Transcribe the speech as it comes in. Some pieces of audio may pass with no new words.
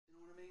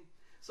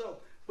So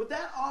with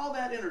that, all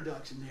that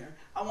introduction there,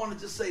 I want to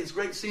just say it's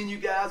great seeing you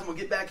guys, and we'll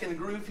get back in the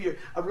groove here.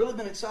 I've really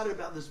been excited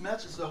about this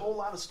message. There's a whole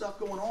lot of stuff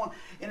going on,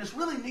 and it's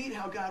really neat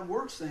how God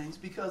works things,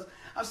 because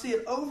I see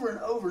it over and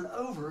over and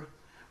over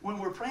when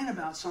we're praying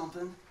about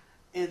something,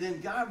 and then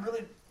God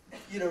really,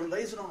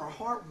 lays it on our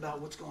heart about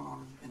what's going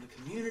on in the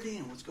community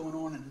and what's going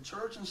on in the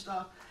church and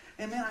stuff.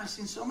 And man, I've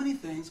seen so many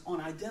things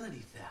on identity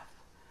theft.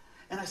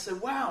 And I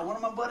said, wow, one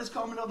of my buddies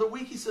called me the other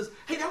week. He says,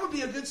 hey, that would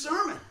be a good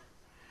sermon.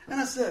 And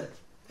I said,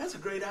 that's a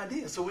great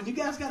idea. So when you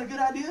guys got a good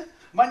idea,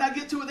 might not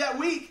get to it that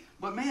week,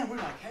 but man, we're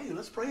like, hey,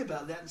 let's pray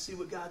about that and see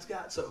what God's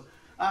got. So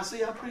I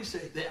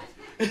appreciate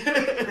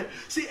that.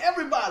 See,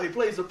 everybody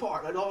plays a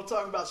part. I don't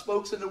talk about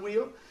spokes in the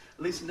wheel.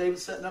 Lisa and David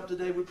setting up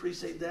today, we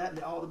appreciate that,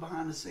 and all the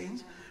behind the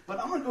scenes. But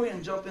I'm going to go ahead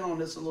and jump in on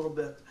this a little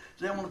bit.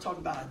 Today I want to talk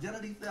about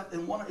identity theft,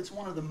 and it's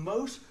one of the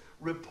most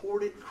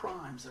reported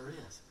crimes there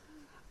is.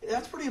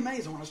 That's pretty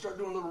amazing when I start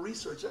doing a little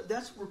research.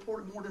 That's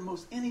reported more than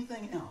most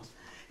anything else.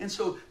 And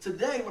so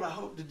today what I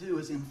hope to do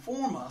is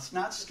inform us,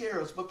 not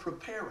scare us, but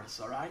prepare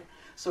us, all right?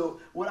 So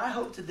what I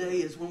hope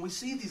today is when we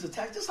see these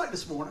attacks, just like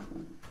this morning,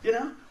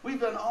 we've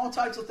done all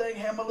types of things,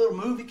 have my little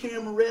movie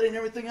camera ready and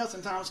everything else,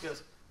 and Thomas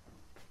goes,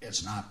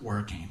 it's not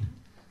working.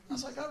 I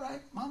was like, all right,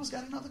 Mama's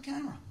got another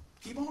camera.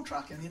 Keep on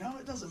trucking,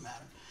 it doesn't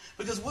matter.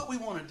 Because what we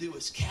want to do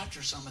is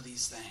capture some of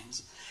these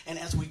things. And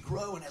as we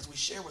grow and as we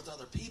share with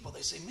other people,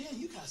 they say, man,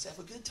 you guys have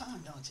a good time,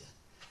 don't you?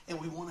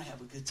 And we want to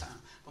have a good time.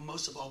 But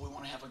most of all, we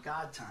want to have a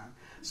God time.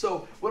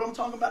 So what I'm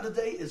talking about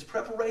today is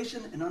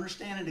preparation and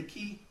understanding the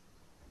key.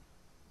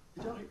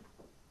 Did y'all hear?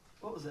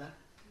 What was that?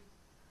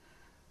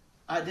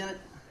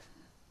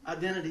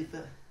 Identity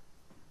theft.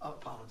 I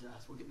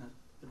apologize. We're getting a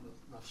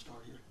rough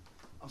start here.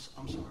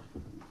 I'm sorry.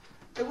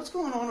 Hey, what's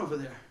going on over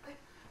there?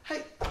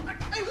 Hey,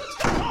 what's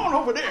going on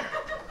over there?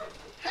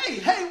 Hey,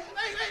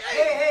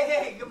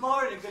 good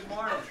morning.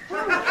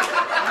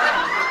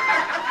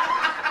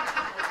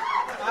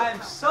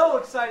 I'm so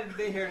excited to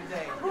be here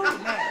today.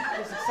 Man,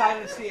 just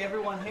excited to see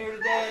everyone here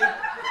today.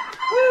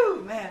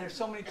 Woo, man, there's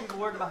so many people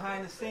working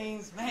behind the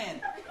scenes.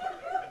 Man,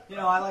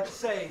 I like to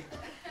say,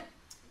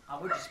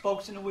 we're just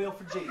spokes in the wheel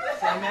for Jesus.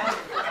 Amen?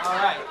 All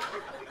right.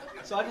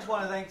 So I just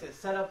want to thank the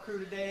setup crew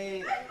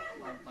today,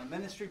 my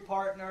ministry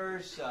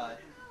partners,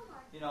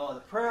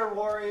 the prayer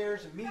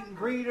warriors and meet and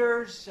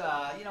greeters.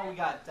 We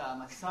got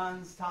my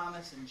sons,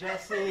 Thomas and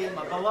Jesse,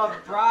 my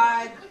beloved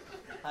bride,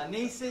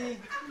 Nisi.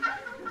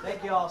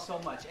 Thank you all so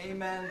much.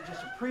 Amen.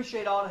 Just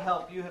appreciate all the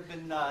help you've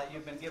been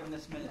giving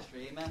this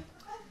ministry. Amen.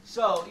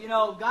 So,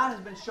 God has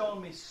been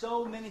showing me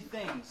so many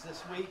things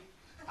this week.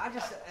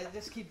 It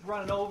just keeps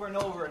running over and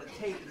over at a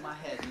tape in my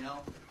head,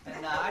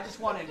 And I just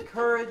want to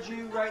encourage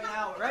you right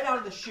now, right out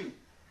of the chute.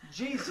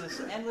 Jesus'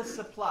 endless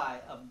supply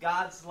of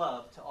God's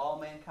love to all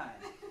mankind.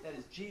 That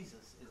is,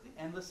 Jesus is the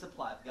endless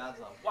supply of God's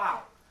love.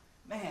 Wow.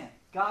 Man,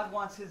 God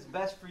wants His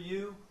best for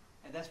you,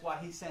 and that's why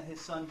He sent His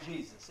Son,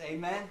 Jesus.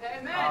 Amen?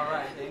 Amen. All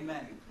right,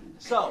 amen.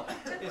 So,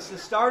 it's the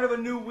start of a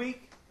new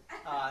week.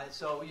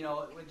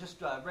 We're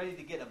just ready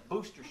to get a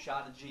booster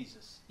shot of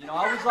Jesus. I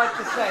always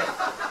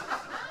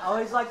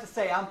like to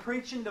say, I'm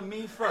preaching to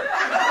me first.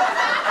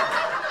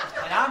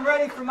 And I'm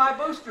ready for my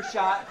booster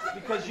shot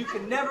because you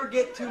can never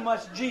get too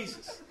much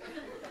Jesus.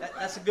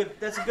 That's a good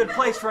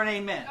place for an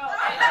amen. Oh,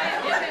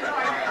 amen.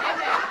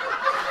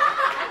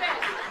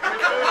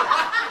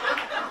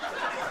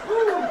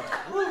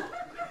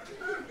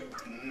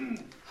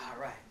 All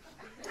right.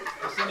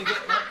 Just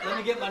let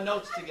me get my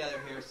notes together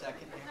here a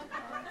second.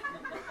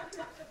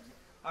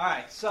 All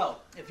right. So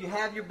if you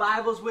have your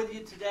Bibles with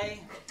you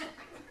today,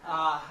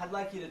 I'd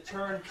like you to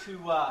turn to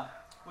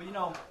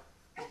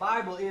the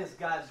Bible is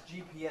God's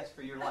GPS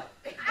for your life.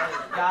 That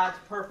is God's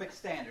perfect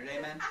standard.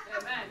 Amen?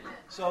 Amen.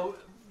 So,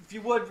 if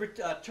you would,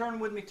 turn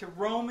with me to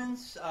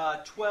Romans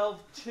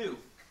 12:2.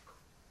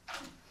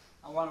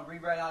 I want to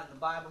read right out of the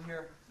Bible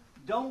here.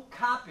 Don't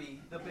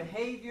copy the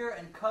behavior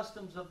and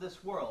customs of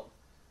this world,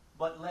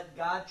 but let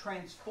God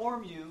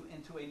transform you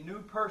into a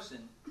new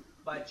person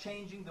by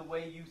changing the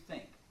way you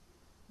think.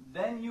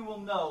 Then you will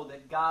know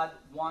what God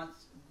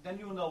wants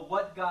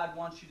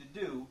you to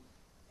do,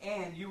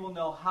 and you will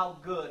know how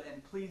good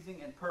and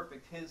pleasing and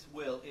perfect His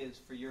will is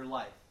for your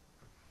life.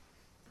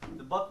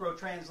 The Buckrow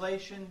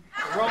translation,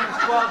 Romans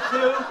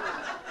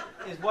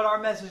 12:2, is what our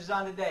message is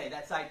on today.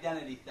 That's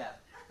identity theft.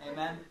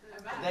 Amen?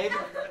 David,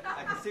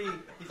 I can see,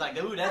 he's like,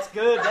 ooh, that's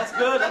good. Let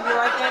me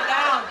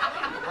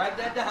write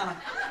that down.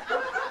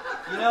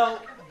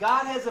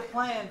 God has a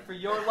plan for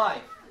your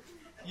life.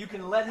 You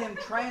can let Him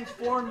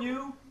transform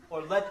you,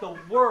 or let the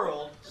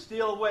world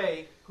steal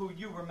away who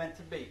you were meant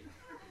to be.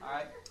 All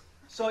right?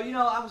 So,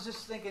 I was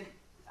just thinking,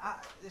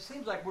 it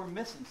seems like we're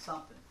missing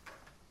something.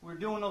 We're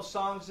doing those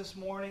songs this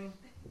morning,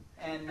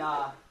 and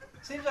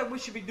it seems like we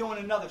should be doing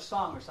another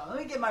song or something.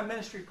 Let me get my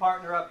ministry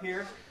partner up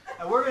here,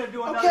 and we're going to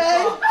do another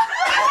song.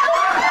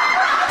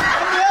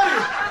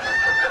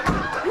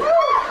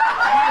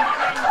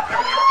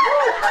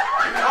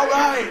 All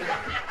right.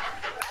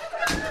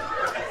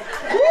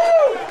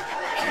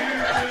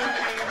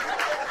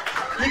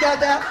 You got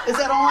that? Is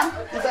that on?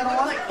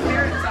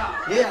 Clear and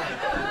top.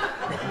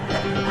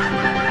 Yeah.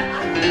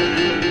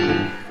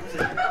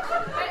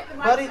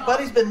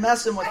 Buddy's been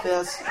messing with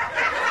this.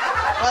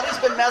 Buddy's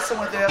been messing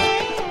with this.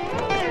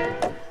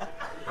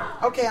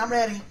 Okay, I'm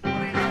ready.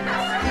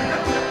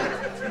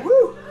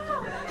 Woo!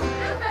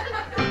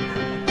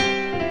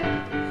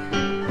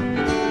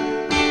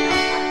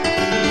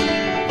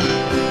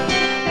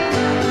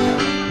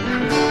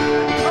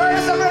 All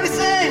right, somebody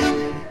sing.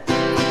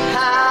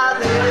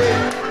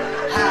 Hallelujah,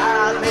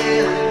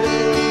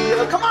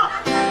 hallelujah. Come on.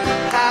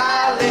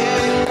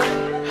 Hallelujah,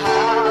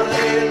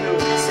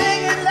 hallelujah.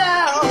 Sing it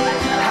loud.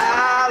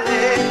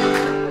 Hallelujah,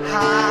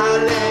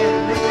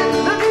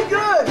 hallelujah. Looking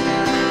good.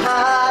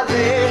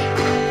 Hallelujah,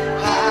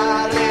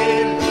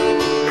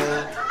 hallelujah.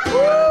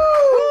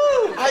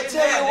 Woo! I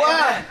tell you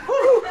what.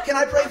 Woo! Can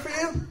I pray for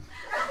you?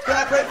 Can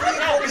I pray for you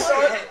before we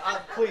start? Hey,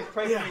 please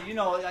pray for me. You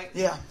know,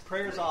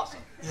 prayer is awesome.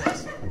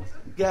 Yes.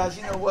 Guys,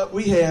 you know what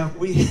we had?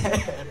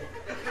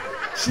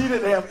 She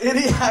didn't have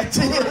any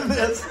idea of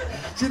this.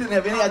 She didn't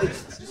have any idea.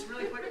 Just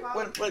really quick,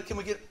 Bob. What can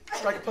we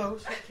strike a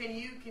pose? Can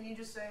you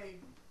just say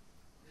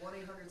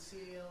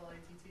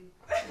 1-800-CALITT?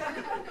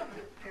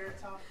 Carrot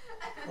Top?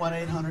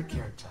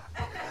 1-800-Carrot Top.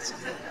 That's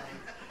good.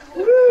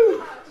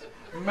 Woo!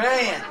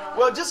 Man.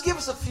 Well, just give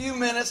us a few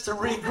minutes to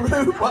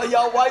regroup while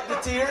y'all wipe the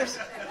tears.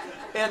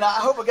 And I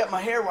hope I got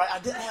my hair right. I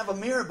didn't have a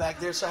mirror back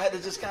there, so I had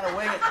to just kind of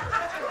wing it.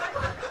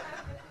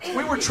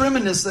 We were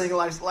trimming this thing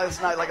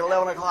last night, like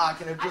 11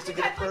 o'clock, just to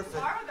get it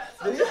perfect.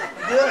 Good.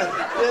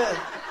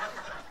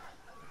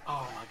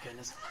 Oh, my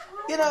goodness.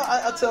 You know,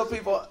 I tell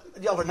people,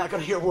 y'all are not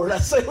going to hear a word I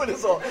say when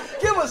it's all.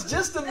 Give us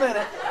just a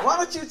minute. Why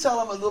don't you tell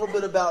them a little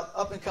bit about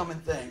up-and-coming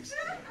things?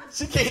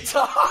 She can't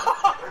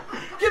talk.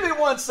 Give me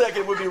 1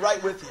 second. We'll be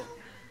right with you.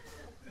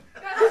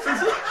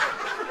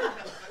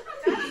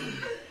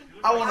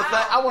 I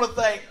want to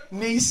thank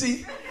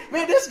Nisi.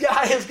 Man, this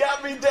guy has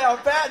got me down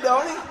pat,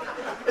 don't he?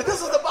 If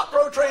this is the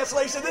Buckrow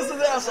translation, this is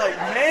that. I was like,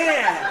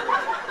 man.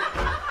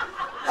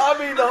 I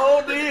mean, the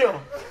whole deal.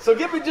 So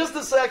give me just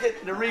a second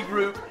to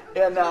regroup.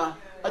 And I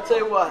tell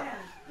you what,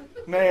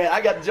 man,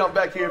 I got to jump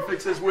back here and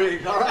fix this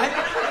wig. All right?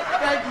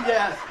 Thank you,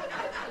 guys.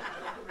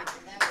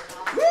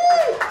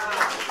 Woo!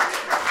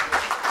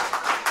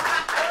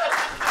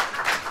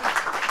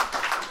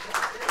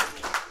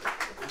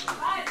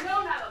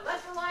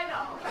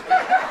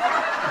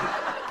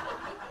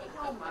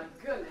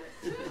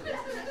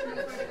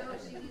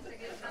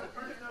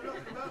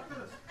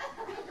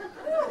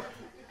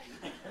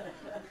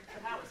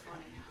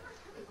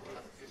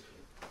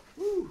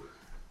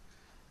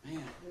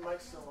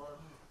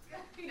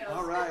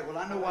 All right. Well,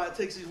 I know why it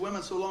takes these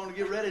women so long to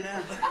get ready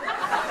now.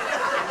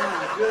 Oh,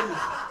 my goodness.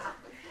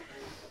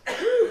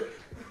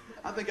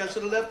 I think I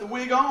should have left the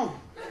wig on.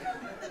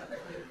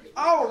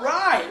 All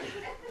right.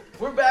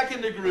 We're back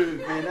in the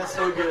groove, man. That's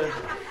so good.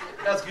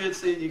 That's good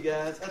seeing you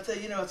guys. I tell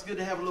you, it's good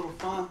to have a little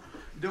fun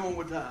doing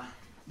what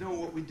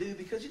we do,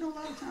 because, a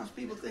lot of times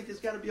people think it's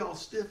got to be all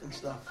stiff and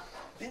stuff.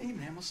 Man, even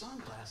have my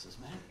sunglasses,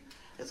 man.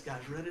 This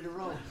guy's ready to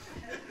roll.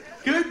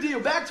 Good deal.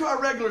 Back to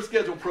our regular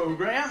schedule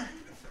program.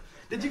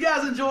 Did you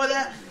guys enjoy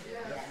that?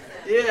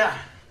 Yeah.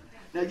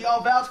 Now,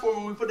 y'all vouch for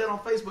when we put that on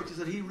Facebook. You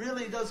said he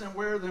really doesn't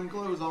wear them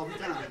clothes all the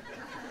time.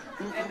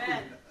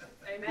 Amen.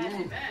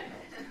 Amen.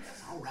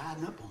 All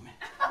riding up on me.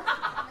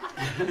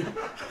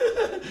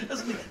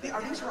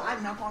 Are these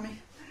riding up on me?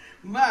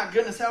 My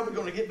goodness, how are we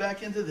going to get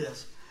back into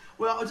this?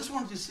 Well, I just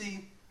wanted to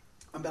see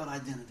about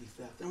identity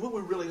theft. And what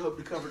we really hope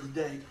to cover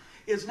today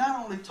is not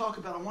only talk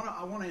about,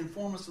 I want to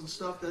inform us on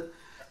stuff that,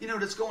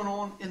 that's going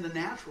on in the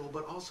natural,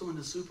 but also in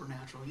the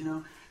supernatural.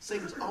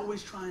 Satan's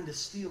always trying to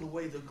steal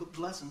away the good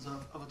blessings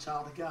of a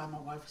child of God. My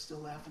wife is still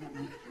laughing at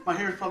me. My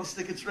hair is probably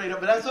sticking straight up,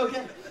 but that's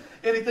okay.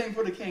 Anything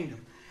for the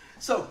kingdom.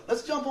 So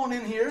let's jump on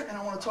in here, and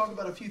I want to talk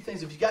about a few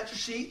things. If you got your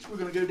sheets, we're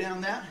going to go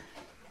down that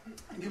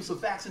and give some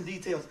facts and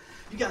details.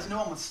 You guys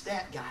know I'm a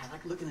stat guy. I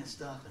like looking at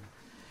stuff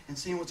and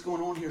seeing what's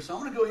going on here. So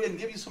I'm going to go ahead and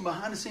give you some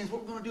behind the scenes.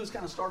 What we're going to do is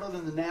kind of start out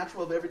in the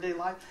natural of everyday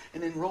life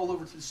and then roll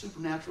over to the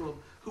supernatural of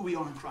who we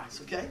are in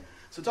Christ, okay?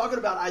 So talking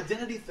about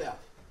identity theft.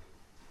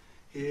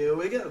 Here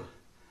we go.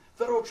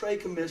 Federal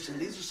Trade Commission.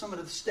 These are some of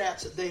the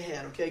stats that they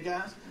had, okay,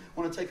 guys? I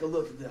want to take a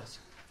look at this.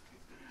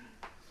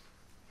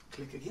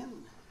 Click again.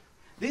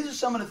 These are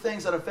some of the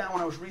things that I found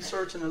when I was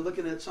researching and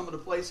looking at some of the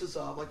places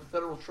like the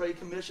Federal Trade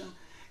Commission.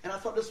 And I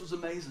thought this was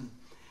amazing.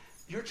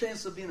 Your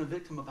chances of being a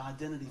victim of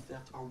identity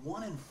theft are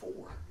 1 in 4.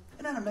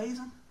 Isn't that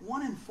amazing?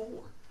 1 in 4.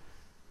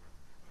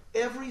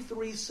 Every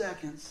 3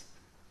 seconds,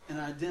 an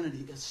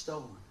identity is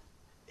stolen.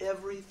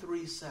 Every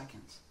 3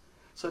 seconds.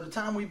 So the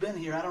time we've been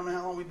here, I don't know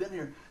how long we've been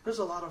here, there's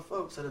a lot of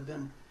folks that have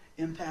been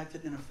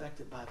impacted and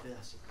affected by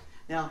this.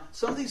 Now,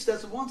 some of these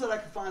stats, the ones that I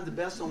could find the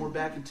best on were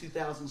back in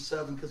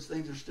 2007 because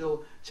things are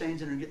still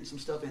changing and getting some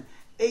stuff in.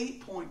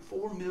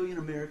 8.4 million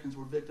Americans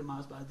were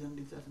victimized by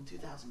identity theft in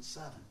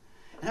 2007.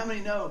 And how many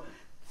know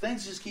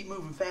things just keep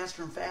moving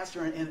faster and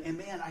faster? And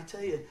man, I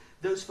tell you,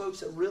 those folks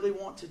that really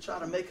want to try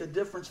to make a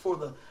difference for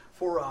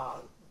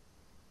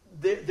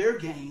their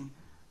gain,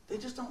 they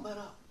just don't let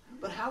up.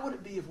 But how would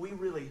it be if we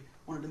really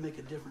wanted to make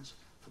a difference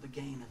for the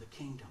gain of the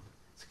kingdom?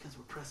 It's because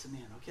we're pressing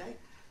in, okay?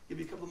 give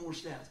you a couple more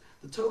stats.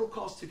 The total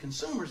cost to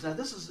consumers, now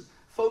this is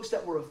folks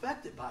that were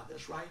affected by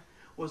this, right,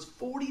 was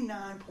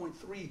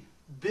 $49.3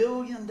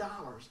 billion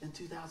in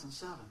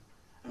 2007.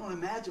 I don't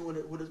imagine what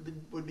it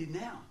would be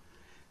now.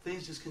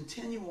 Things just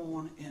continue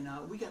on, and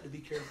we got to be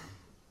careful.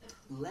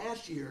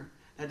 Last year,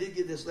 I did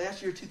get this,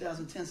 last year,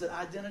 2010, said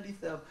identity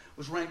theft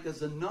was ranked as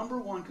the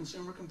 #1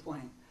 consumer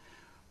complaint,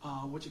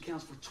 which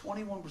accounts for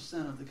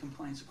 21% of the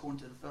complaints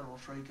according to the Federal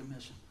Trade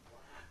Commission.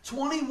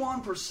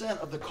 21%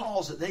 of the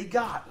calls that they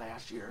got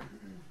last year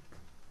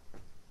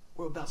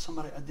were about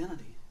somebody's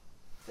identity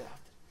theft.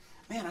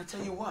 Man, I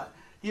tell you what,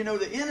 you know,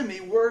 the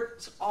enemy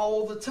works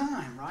all the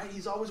time, right?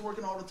 He's always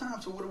working all the time.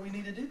 So what do we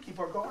need to do? Keep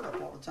our guard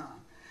up all the time.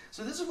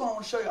 So this is what I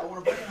want to show you. I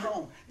want to bring it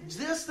home.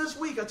 This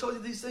week, I told you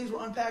these things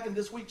we're unpacking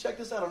this week. Check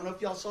this out. I don't know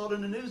if y'all saw it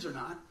in the news or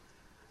not.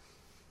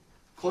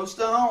 Close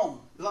to home.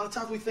 A lot of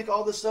times we think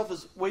all this stuff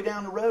is way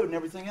down the road and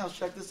everything else.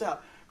 Check this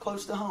out.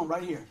 Close to home,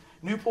 right here.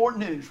 Newport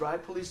News,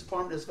 right? Police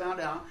department has found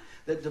out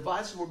that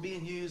devices were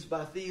being used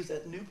by thieves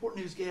at Newport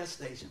News gas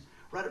station,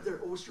 right up there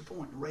at Oyster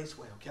Point, the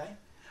Raceway, okay?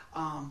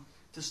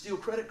 To steal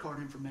credit card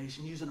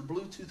information using a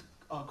Bluetooth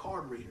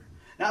card reader.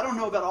 Now, I don't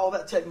know about all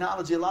that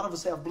technology. A lot of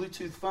us have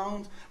Bluetooth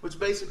phones, which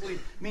basically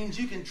means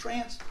you can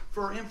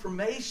transfer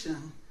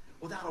information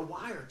without a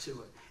wire to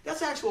it.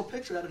 That's actually a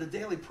picture out of the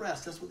Daily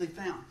Press. That's what they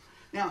found.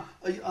 Now,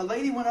 a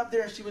lady went up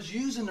there and she was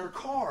using her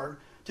card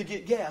to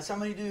get gas. How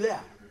many do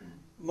that?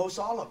 Most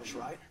all of us,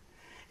 right?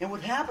 And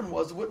what happened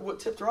was, what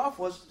tipped her off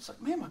was, it's like,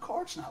 man, my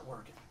card's not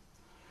working.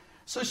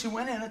 So she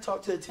went in and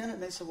talked to the attendant,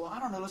 and they said, well, I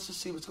don't know, let's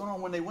just see what's going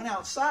on. When they went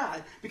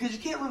outside, because you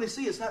can't really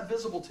see, it's not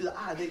visible to the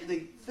eye, they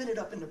fit it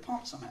up in the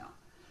pump somehow.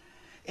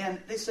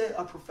 And they said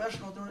a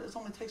professional doing it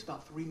only takes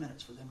about 3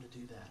 minutes for them to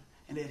do that.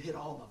 And they had hit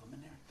all of them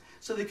in there.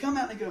 So they come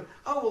out and they go,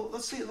 oh, well,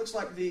 let's see, it looks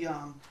like the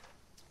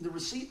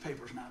receipt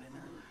paper's not in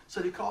there.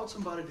 So they called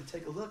somebody to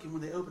take a look, and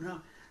when they opened it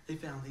up, they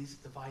found these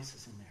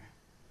devices in there.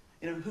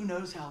 You know, who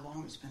knows how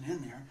long it's been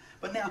in there.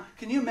 But now,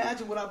 can you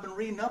imagine what I've been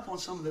reading up on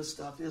some of this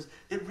stuff is,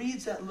 it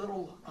reads that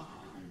little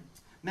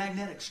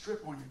magnetic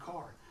strip on your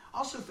card.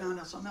 Also found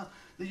out something else.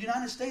 The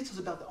United States is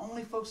about the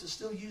only folks that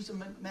still use a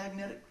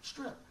magnetic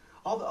strip.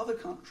 All the other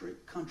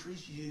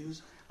countries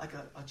use like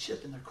a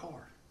chip in their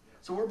card.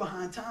 So we're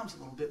behind times a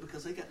little bit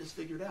because they got this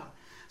figured out.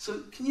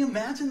 So can you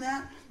imagine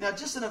that? Now,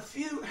 just in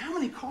how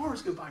many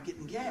cars go by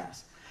getting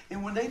gas?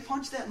 And when they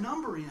punch that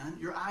number in,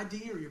 your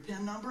ID or your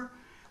PIN number,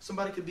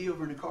 somebody could be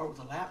over in the car with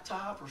a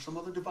laptop or some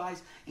other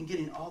device and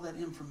getting all that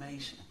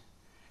information.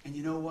 And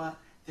you know what?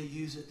 They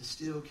use it to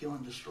steal, kill,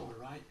 and destroy,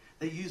 right?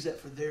 They use that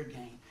for their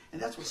gain.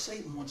 And that's what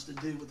Satan wants to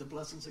do with the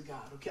blessings of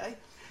God, okay?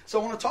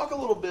 So I want to talk a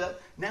little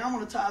bit. Now I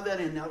want to tie that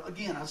in. Now,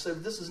 again, I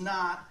said this is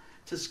not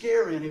to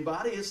scare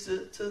anybody. It's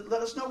to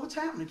let us know what's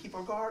happening, keep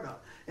our guard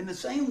up. In the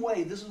same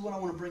way, this is what I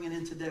want to bring it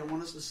in today. I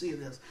want us to see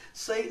this.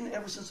 Satan,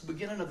 ever since the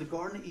beginning of the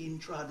Garden of Eden,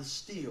 tried to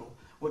steal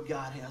what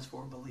God has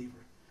for a believer.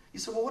 You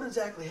said, well, what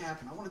exactly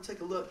happened? I want to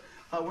take a look.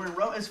 We're in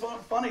Rome. It's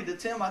funny to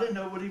Tim. I didn't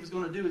know what he was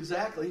going to do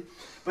exactly.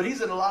 But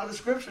he's in a lot of the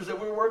scriptures that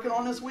we were working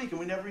on this week, and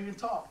we never even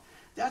talked.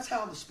 That's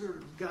how the Spirit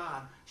of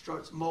God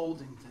starts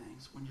molding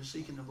things when you're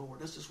seeking the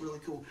Lord. That's just really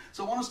cool.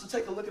 So I want us to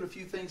take a look at a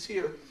few things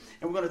here,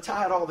 and we're going to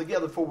tie it all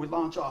together before we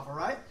launch off, all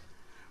right?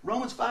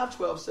 Romans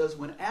 5:12 says,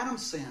 when Adam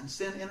sinned,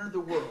 sin entered the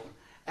world.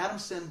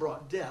 Adam's sin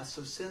brought death,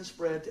 so sin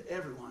spread to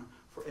everyone,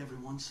 for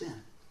everyone's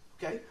sin.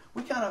 Okay?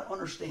 We kind of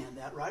understand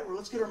that, right? Well,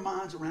 let's get our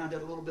minds around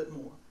that a little bit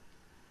more.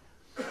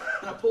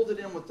 And I pulled it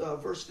in with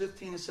verse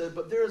 15. It said,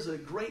 but there is a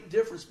great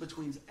difference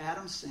between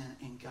Adam's sin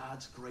and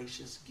God's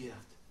gracious gift.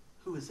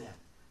 Who is that?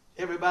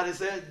 Everybody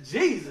said,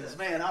 Jesus.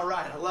 Man, all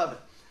right, I love it.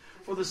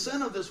 For the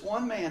sin of this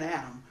one man,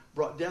 Adam,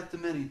 brought death to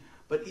many,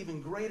 but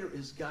even greater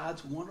is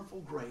God's wonderful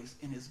grace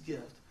and his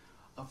gift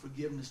of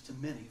forgiveness to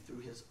many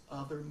through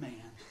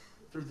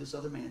this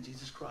other man,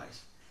 Jesus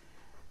Christ.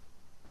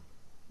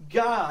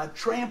 God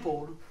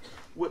trampled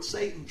what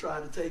Satan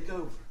tried to take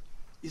over.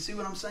 You see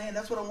what I'm saying?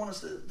 That's what I want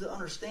us to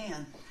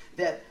understand,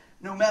 that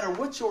no matter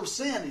what your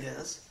sin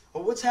is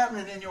or what's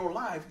happening in your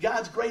life,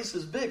 God's grace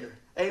is bigger.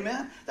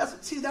 Amen?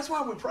 That's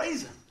why we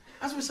praise him.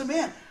 That's why we say,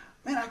 man,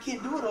 I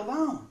can't do it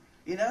alone.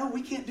 You know,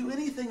 we can't do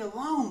anything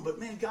alone, but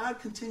man, God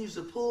continues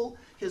to pull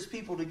his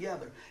people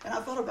together. And I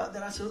thought about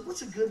that. I said,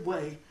 what's a good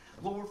way,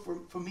 Lord,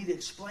 for me to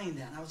explain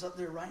that? And I was up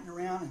there writing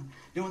around and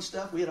doing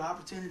stuff. We had an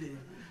opportunity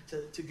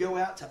to go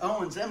out to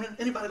Owens.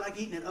 Anybody like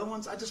eating at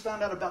Owens? I just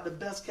found out about the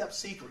best kept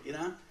secret, you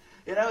know.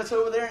 You know, it's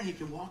over there and you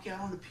can walk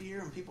out on the pier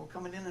and people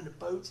coming in the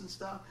boats and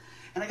stuff.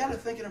 And I got to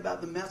thinking about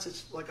the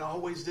message like I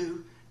always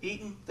do.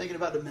 Eating, thinking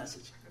about the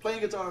message. Playing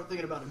guitar,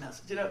 thinking about the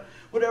message. You know,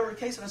 whatever the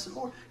case. And I said,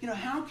 Lord, you know,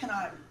 how can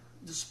I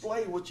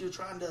display what you're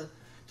trying to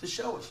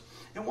show us?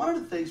 And one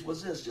of the things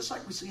was this, just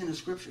like we see in the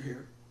scripture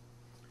here,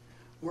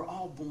 we're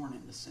all born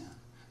into sin.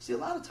 See, a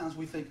lot of times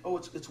we think, oh,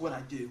 it's what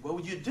I do. Well,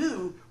 you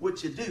do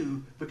what you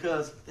do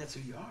because that's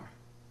who you are,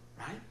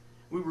 right?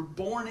 We were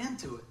born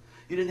into it.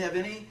 You didn't have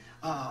any,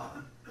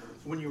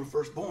 when you were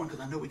first born, because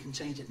I know we can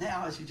change it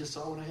now, as you just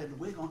saw when I had the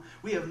wig on,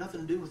 we have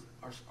nothing to do with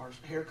our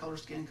hair color,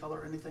 skin color,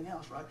 or anything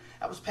else, right?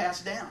 That was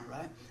passed down,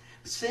 right?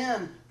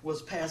 Sin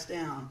was passed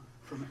down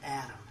from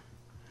Adam.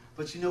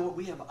 But you know what?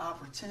 We have an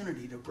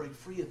opportunity to break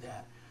free of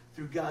that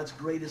through God's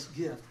greatest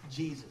gift,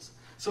 Jesus.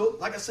 So,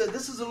 like I said,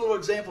 this is a little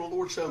example the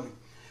Lord showed me.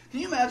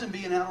 Can you imagine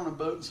being out on a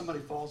boat and somebody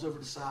falls over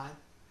the side?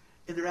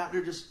 And they're out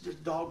there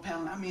just dog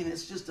paddling. I mean,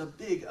 it's just a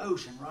big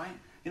ocean, right?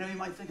 You know, you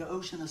might think an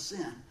ocean of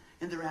sin.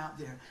 And they're out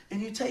there.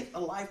 And you take a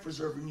life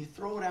preserver and you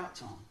throw it out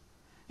to them.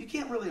 You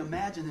can't really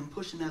imagine them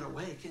pushing that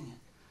away, can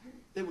you?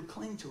 They would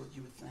cling to it,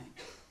 you would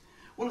think.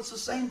 Well, it's the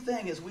same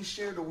thing as we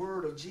share the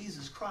word of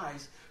Jesus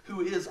Christ,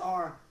 who is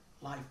our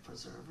life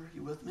preserver.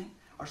 You with me?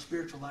 Our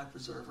spiritual life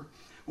preserver.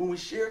 When we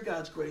share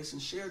God's grace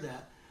and share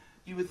that,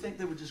 you would think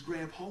they would just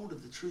grab hold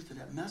of the truth of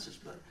that message.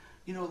 But,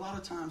 you know, a lot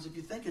of times, if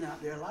you're thinking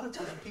out there, a lot of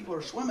times when people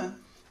are swimming,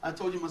 I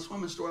told you my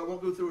swimming story. I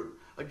won't go through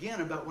it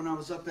again about when I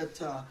was up at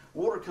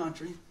Water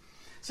Country.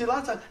 See, a lot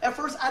of times, at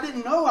first, I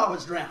didn't know I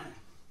was drowning.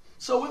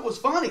 So it was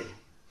funny.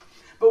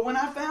 But when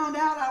I found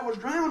out I was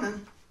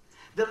drowning,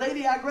 the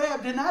lady I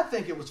grabbed did not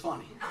think it was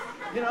funny.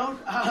 You know,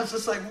 I was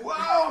just like, whoa,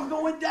 I'm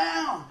going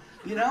down.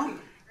 You know?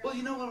 Well,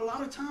 you know what a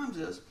lot of times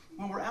is,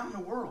 when we're out in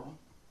the world,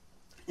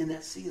 in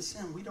that sea of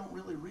sin, we don't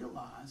really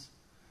realize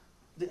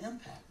the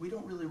impact. We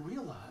don't really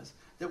realize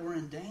that we're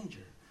in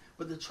danger.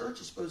 But the church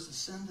is supposed to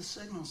send the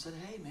signal and say,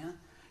 hey, man,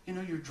 you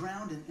know, you're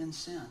drowned in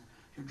sin.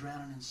 You're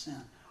drowning in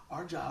sin.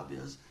 Our job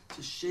is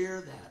to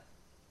share that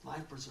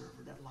life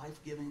preserver, that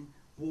life-giving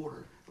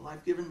water, the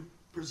life-giving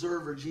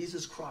preserver,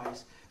 Jesus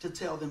Christ, to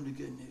tell them the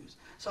good news.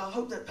 So I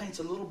hope that paints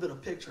a little bit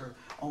of picture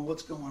on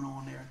what's going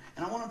on there.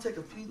 And I want to take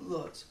a few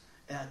looks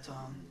at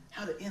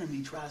how the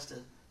enemy tries to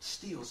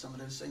steal some of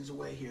those things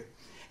away here.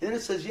 And then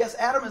it says, yes,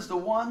 Adam's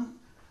one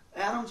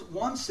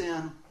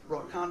sin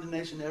brought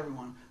condemnation to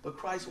everyone, but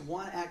Christ's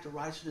one act of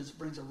righteousness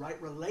brings a right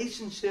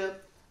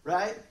relationship,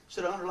 right?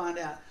 Should have underlined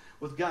that,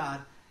 with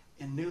God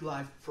and new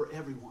life for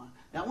everyone.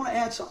 Now I want to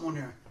add something on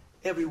there.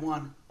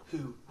 Everyone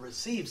who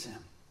receives him.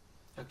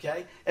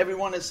 Okay?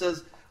 Everyone that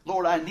says,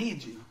 Lord, I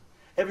need you.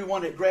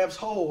 Everyone that grabs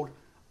hold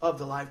of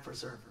the life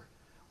preserver.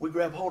 We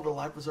grab hold of the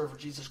life preserver,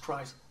 Jesus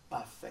Christ,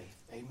 by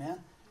faith. Amen?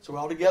 So we're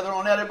all together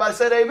on that. Everybody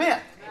said amen.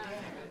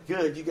 Amen.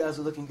 Good. You guys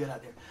are looking good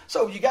out there.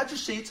 So you got your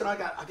sheets, and I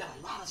got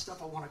a lot of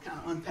stuff I want to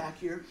kind of unpack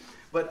here.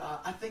 But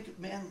I think,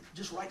 man,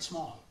 just write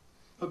small.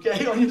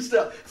 Okay? On your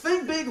stuff.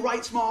 Think big,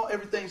 write small,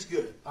 everything's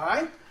good. All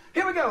right?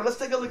 Here we go. Let's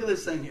take a look at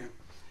this thing here.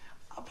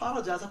 I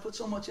apologize. I put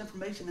so much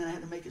information in I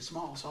had to make it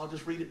small, so I'll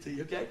just read it to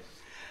you, okay?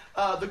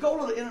 The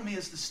goal of the enemy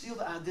is to steal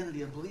the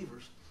identity of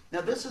believers.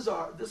 Now, this is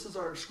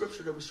our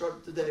scripture that we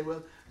started today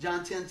with,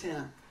 John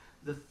 10:10.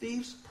 The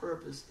thief's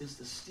purpose is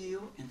to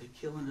steal and to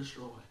kill and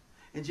destroy.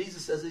 And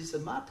Jesus says, he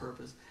said, my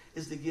purpose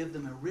is to give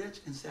them a rich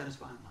and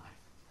satisfying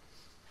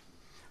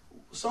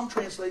life. Some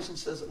translation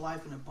says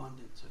life in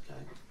abundance,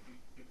 okay?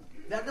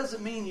 That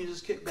doesn't mean you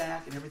just kick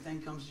back and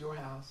everything comes to your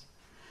house.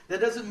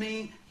 That doesn't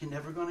mean you're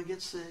never going to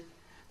get sick.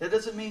 That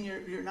doesn't mean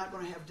you're not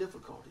going to have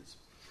difficulties.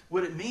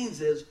 What it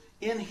means is,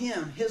 in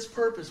him, his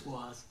purpose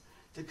was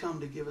to come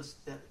to give us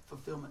that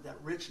fulfillment, that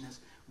richness,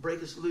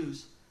 break us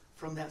loose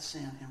from that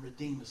sin and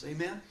redeem us.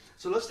 Amen?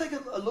 So let's take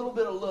a little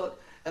bit of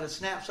look at a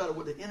snapshot of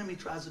what the enemy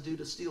tries to do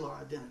to steal our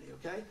identity,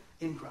 okay?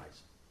 In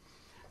Christ.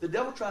 The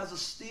devil tries to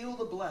steal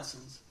the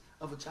blessings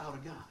of a child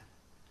of God.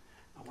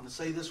 I want to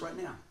say this right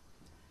now.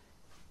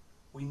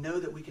 We know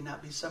that we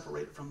cannot be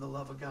separated from the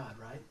love of God,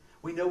 right?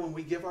 We know when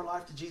we give our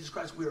life to Jesus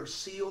Christ, we are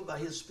sealed by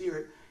his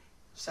Spirit.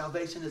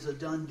 Salvation is a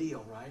done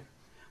deal, right?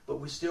 But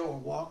we still are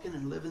walking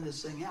and living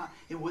this thing out.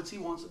 And what he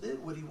wants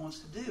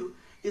to do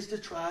is to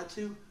try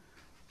to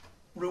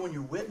ruin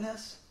your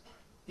witness,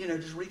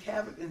 just wreak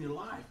havoc in your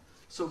life.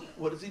 So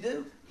what does he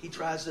do? He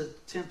tries to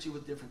tempt you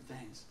with different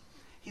things.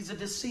 He's a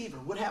deceiver.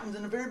 What happens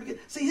in the very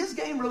beginning? See, his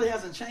game really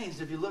hasn't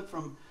changed. If you look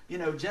from,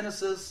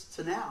 Genesis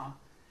to now,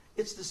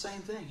 it's the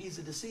same thing. He's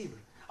a deceiver.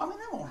 I mean,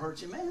 that won't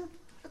hurt you, man.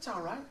 That's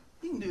all right.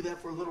 You can do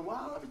that for a little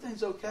while.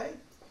 Everything's okay.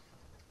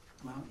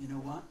 Well, you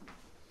know what?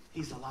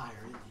 He's a liar,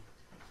 isn't he?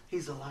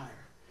 He's a liar.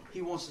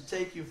 He wants to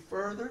take you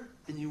further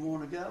than you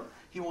want to go.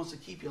 He wants to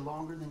keep you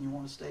longer than you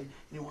want to stay. And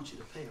he wants you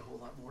to pay a whole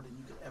lot more than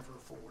you could ever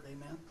afford.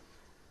 Amen?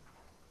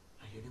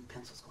 I hear them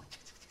pencils going.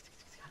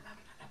 I love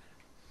it.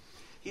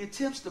 He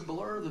attempts to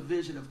blur the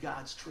vision of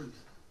God's truth.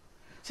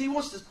 See, he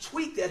wants to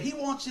tweak that. He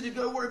wants you to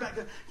go worry about,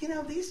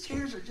 these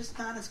chairs are just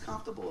not as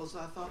comfortable as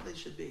I thought they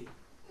should be.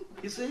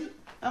 You see?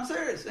 I'm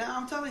serious. Now,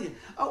 I'm telling you.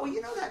 Oh,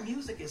 well, that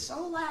music is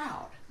so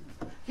loud.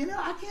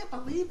 I can't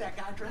believe that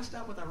guy dressed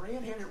up with a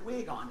red-headed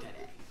wig on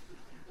today.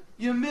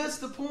 You miss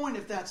the point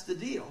if that's the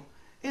deal.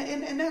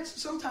 And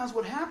that's sometimes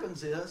what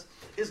happens is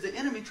the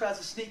enemy tries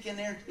to sneak in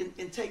there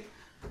and take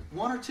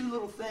one or two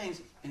little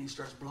things, and he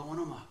starts blowing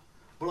them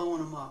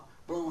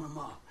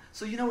up.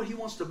 So you know what? He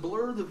wants to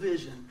blur the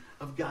vision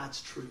of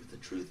God's truth. The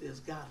truth is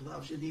God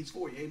loves you and he's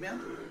for you.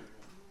 Amen?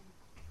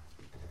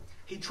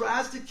 He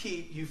tries to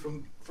keep you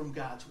from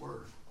God's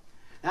word.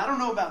 Now, I don't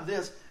know about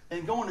this.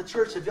 And going to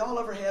church, have y'all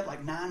ever had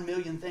like 9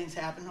 million things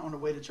happen on the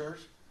way to church?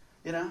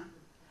 It's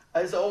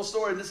an old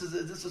story. This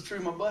is true.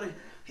 My buddy,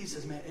 he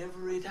says, man,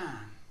 every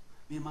time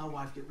me and my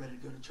wife get ready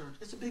to go to church,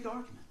 it's a big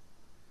argument.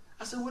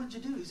 I said, what did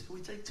you do? He said,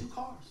 we take 2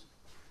 cars.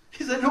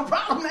 He said, no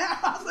problem, man.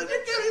 I said,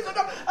 you're good. He said,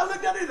 no. I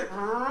looked at him, he's like,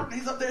 and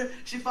he's up there.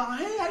 She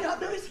finally, hey, how y'all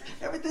doing? He said,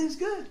 everything's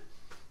good,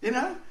 you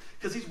know,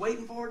 because he's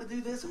waiting for her to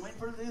do this and waiting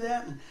for her to do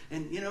that.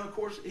 And you know, of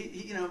course,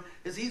 he you know,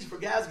 it's easy for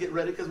guys to get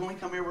ready because when we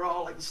come here, we're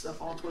all like the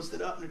stuff all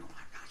twisted up and they're going,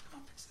 my gosh, come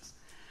on, fix this.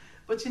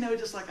 But, you know,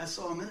 just like I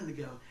saw a minute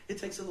ago, it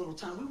takes a little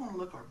time. We want to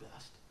look our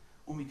best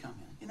when we come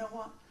in. You know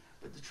what?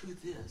 But the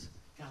truth is,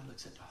 God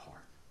looks at the heart.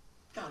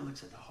 God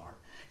looks at the heart.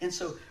 And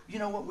so, you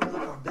know what? We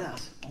look our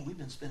best when we've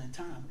been spending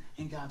time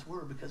in God's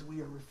Word because we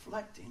are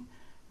reflecting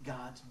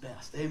God's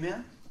best.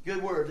 Amen?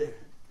 Good word there.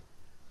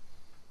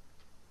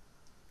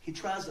 He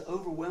tries to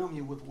overwhelm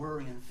you with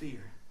worry and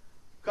fear.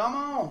 Come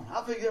on. I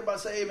think everybody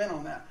say amen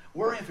on that.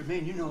 Worry and fear.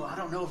 Man, you know, I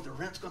don't know if the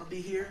rent's going to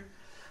be here.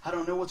 I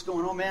don't know what's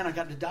going on, man. I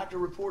got the doctor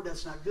report.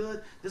 That's not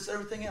good. This,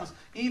 everything else.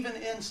 Even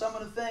in some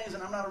of the things,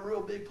 and I'm not a real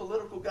big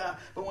political guy,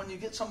 but when you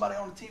get somebody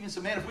on the TV and say,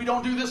 man, if we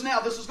don't do this now,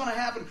 this is going to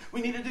happen.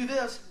 We need to do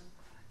this.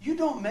 You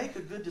don't make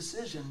a good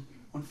decision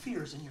when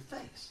fear is in your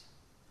face.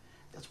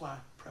 That's why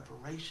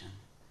preparation,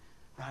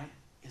 right,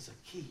 is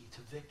a key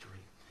to victory.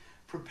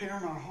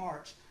 Preparing our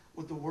hearts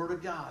with the Word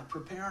of God,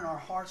 preparing our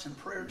hearts in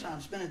prayer time,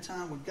 spending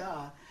time with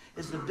God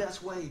is the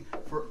best way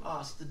for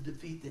us to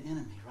defeat the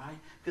enemy, right?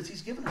 Because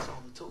He's given us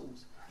all the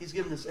tools. He's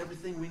given us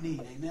everything we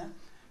need. Amen?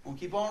 We'll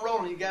keep on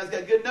rolling. You guys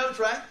got good notes,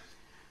 right?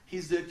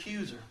 He's the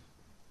accuser.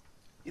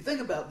 You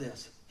think about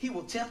this. He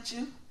will tempt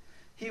you.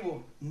 He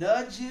will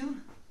nudge you.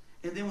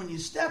 And then when you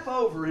step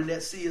over in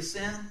that sea of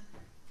sin,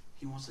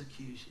 he wants to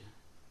accuse you.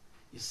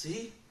 You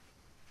see?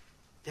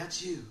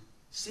 That's you.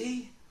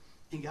 See?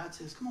 And God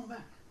says, come on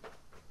back.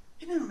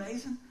 Isn't it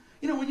amazing?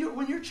 You know,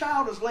 when your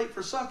child is late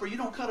for supper, you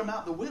don't cut him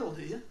out the wheel,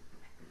 do you?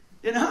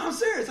 You know, I'm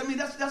serious. I mean,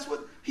 that's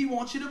what he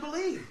wants you to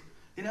believe.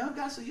 You know,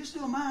 God said, you're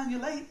still mine, you're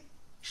late.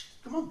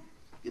 Come on,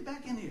 get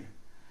back in here.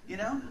 You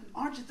know,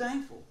 aren't you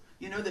thankful?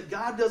 You know, that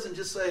God doesn't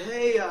just say,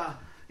 hey,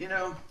 you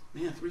know,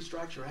 man, 3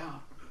 strikes you're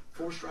out.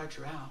 4 strikes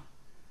you're out.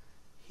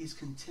 He's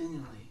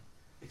continually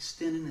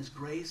extending His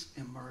grace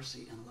and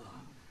mercy and love.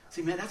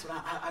 See, man, that's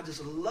what I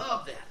just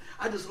love that.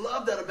 I just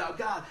love that about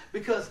God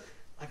because,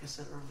 like I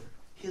said earlier,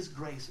 His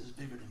grace is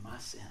bigger than my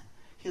sin.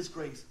 His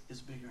grace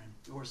is bigger than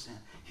your sin.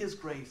 His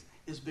grace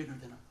is bigger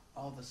than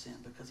all the sin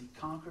because He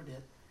conquered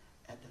it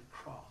at the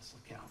cross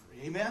of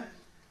Calvary. Amen?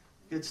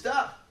 Good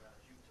stuff.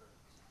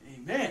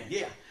 Amen.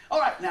 Yeah. All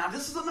right, now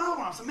this is another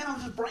one. I said, man, I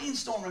was just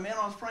brainstorming, man.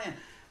 I was praying.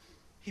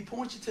 He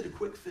points you to the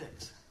quick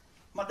fix.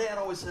 My dad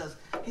always says,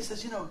 he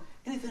says, you know,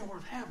 anything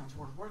worth having is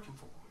worth working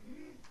for.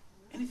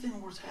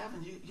 Anything worth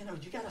having, you know,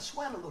 you got to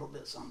sweat a little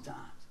bit sometimes.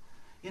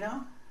 You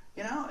know,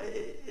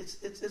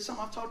 it's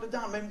something I've talked to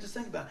Don. Maybe just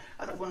think about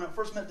it. When I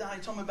first met Don,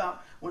 he told me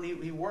about when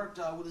he worked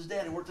with his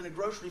dad. He worked in a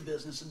grocery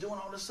business and doing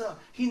all this stuff.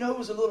 He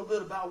knows a little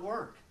bit about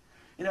work.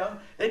 You know,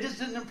 they just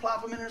didn't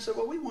plop him in there and say,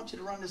 well, we want you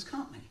to run this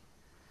company.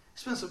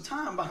 Spent some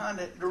time behind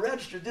the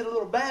register, did a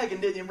little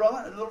bagging, didn't you,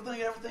 brother? A little thing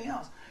and everything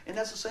else. And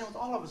that's the same with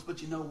all of us.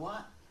 But you know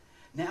what?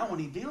 Now when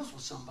he deals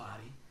with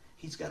somebody,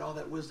 he's got all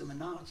that wisdom and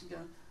knowledge. And go,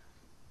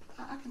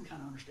 I can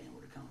kind of understand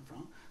where they're coming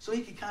from. So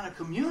he can kind of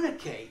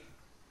communicate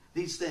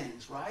these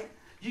things, right?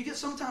 You get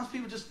sometimes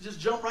people just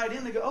jump right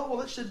in and go, oh,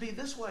 well, it should be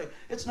this way.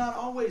 It's not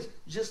always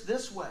just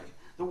this way.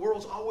 The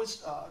world's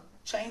always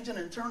changing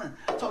and turning.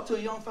 I talked to a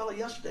young fellow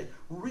yesterday,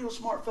 real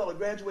smart fellow,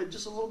 graduated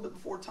just a little bit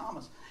before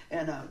Thomas,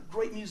 and a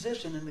great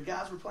musician, and the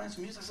guys were playing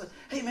some music. I said,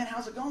 hey, man,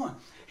 how's it going?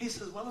 He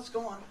says, well, it's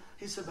going.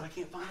 He said, but I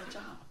can't find a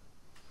job.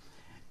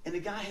 And the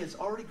guy has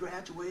already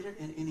graduated,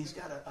 and he's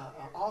got an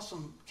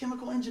awesome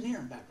chemical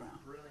engineering background.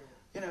 Brilliant.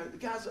 You know, the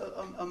guy's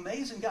an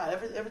amazing guy.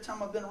 Every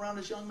time I've been around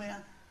this young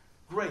man,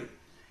 great.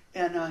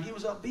 And he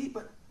was upbeat,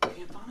 but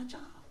can't find a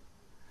job.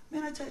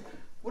 Man, I tell you,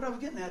 what I was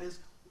getting at is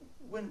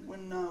when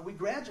we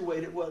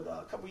graduated,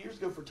 a couple years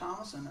ago for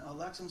Thomas and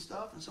Alex and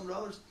stuff and some of the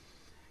others,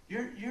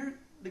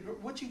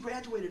 what you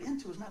graduated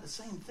into is not the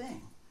same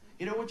thing.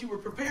 You know, what you were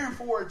preparing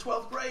for in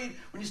 12th grade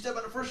when you step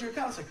out the first year of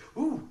college, it's like,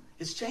 ooh,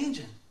 it's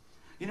changing.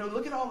 You know,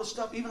 look at all the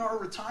stuff, even our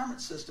retirement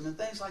system and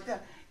things like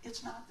that.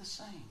 It's not the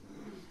same.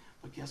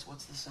 But guess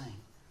what's the same?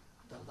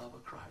 The love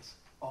of Christ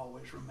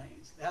always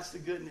remains. That's the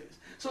good news.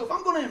 So if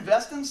I'm going to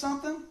invest in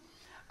something,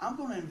 I'm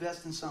going to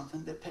invest in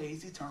something that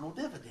pays eternal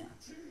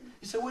dividends.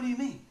 You say, what do you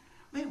mean?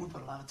 Man, we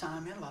put a lot of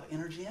time in, a lot of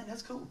energy in.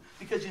 That's cool.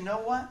 Because you know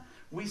what?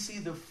 We see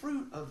the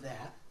fruit of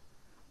that,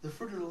 the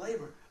fruit of the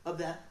labor of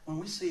that when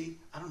we see,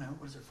 I don't know,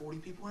 what is there, 40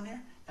 people in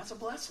there? That's a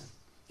blessing.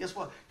 Guess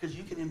what? Because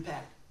you can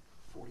impact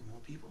 40 more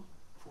people,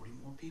 40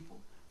 more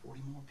people,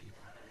 40 more people.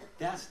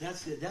 That's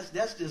it.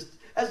 That's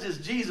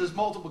just Jesus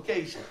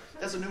multiplication.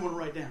 That's a new one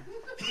right down.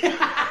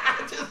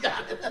 Just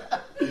got it.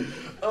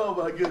 Oh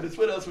my goodness.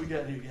 What else we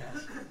got here,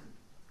 guys?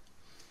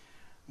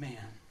 Man,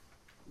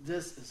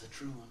 this is a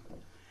true one.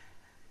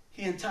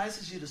 He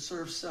entices you to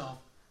serve self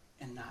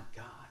and not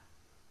God.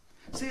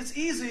 See, it's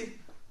easy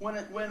when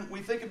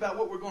we think about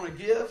what we're going to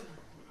give.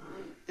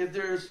 If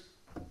there's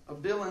a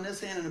bill in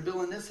this hand and a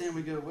bill in this hand,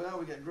 we go, well,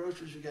 we got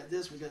groceries, we got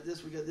this, we got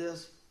this, we got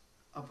this.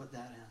 I'll put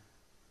that in.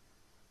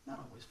 Not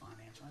always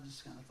financial. I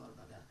just kind of thought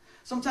about that.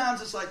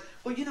 Sometimes it's like,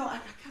 well, I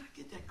got to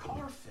get that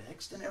car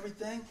fixed and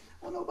everything.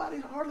 Well,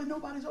 hardly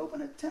nobody's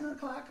open at 10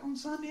 o'clock on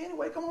Sunday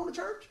anyway. Come on to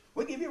church.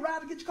 We'll give you a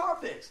ride to get your car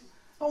fixed.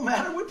 Don't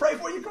matter. We pray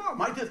for your car.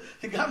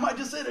 The guy might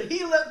just say to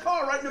heal that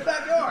car right in the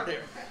backyard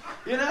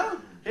there.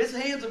 His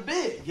hands are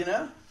big,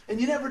 And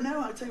you never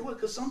know. I tell you what,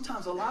 because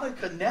sometimes a lot of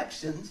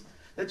connections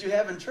that you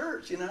have in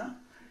church,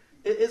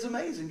 it's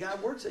amazing.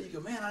 God works at you. Go,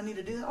 man, I need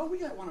to do that. Oh, we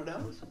got one of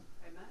those.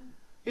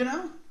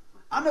 Amen.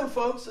 I know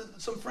folks,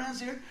 some friends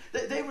here,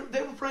 they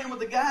were praying with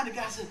the guy, and the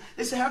guy said,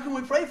 they said, how can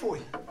we pray for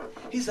you?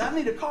 He said, I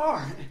need a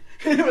car.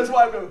 And his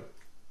wife goes,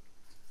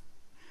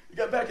 he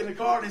got back in the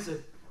car, and he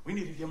said, we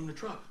need to give him the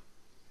truck.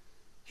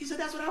 He said,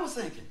 that's what I was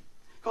thinking.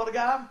 Called the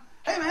guy,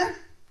 hey man,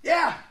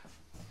 yeah,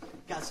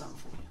 got something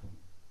for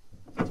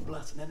you. It's a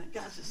blessing, isn't it?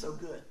 God's just so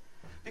good.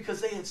 Because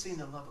they had seen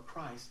the love of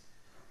Christ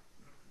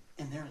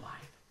in their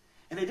life.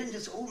 And they didn't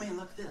just, oh man,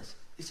 look at this.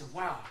 They said,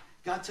 wow,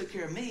 God took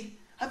care of me.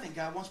 I think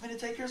God wants me to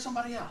take care of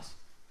somebody else.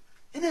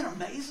 Isn't that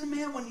amazing,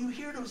 man? When you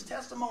hear those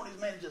testimonies,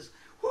 man,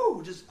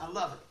 I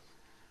love it.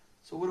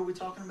 So what are we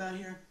talking about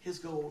here? His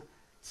goal,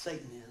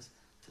 Satan is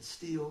to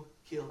steal,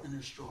 kill, and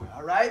destroy.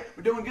 All right?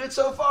 We're doing good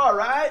so far,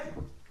 right?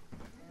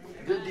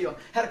 Good deal.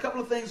 Had a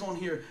couple of things on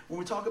here. When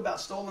we talk about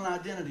stolen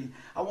identity,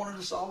 I wanted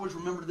us to always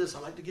remember this. I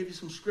like to give you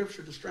some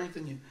scripture to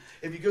strengthen you.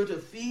 If you go to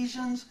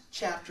Ephesians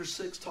chapter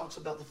 6, talks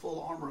about the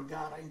full armor of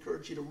God. I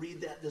encourage you to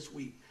read that this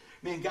week.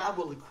 Man, God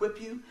will equip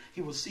you.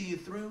 He will see you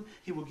through.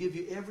 He will give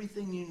you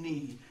everything you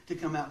need to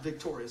come out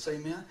victorious.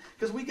 Amen?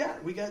 Because we got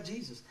it. We got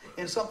Jesus.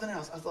 And something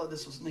else, I thought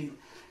this was neat.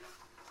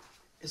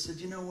 It said,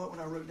 you know what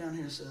I wrote down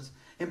here? It says,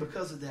 and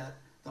because of that,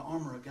 the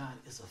armor of God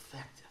is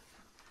effective.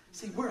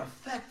 See, we're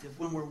effective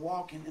when we're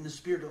walking in the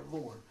Spirit of the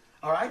Lord.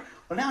 All right?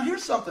 Well, now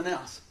here's something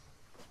else.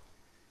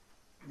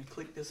 Let me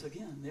click this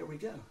again. There we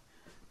go.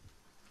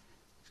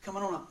 It's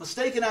coming on up.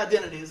 Mistaken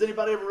identity. Has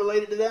anybody ever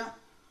related to that?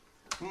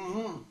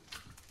 Mm-hmm.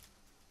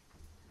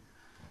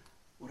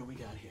 What do we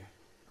got here?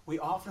 We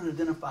often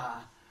identify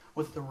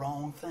with the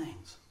wrong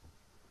things.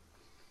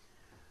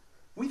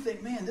 We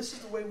think, man, this is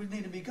the way we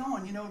need to be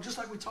going. Just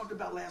like we talked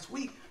about last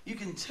week, you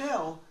can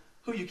tell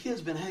who your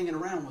kid's been hanging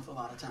around with a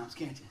lot of times,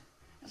 can't you?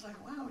 It's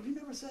like, wow, you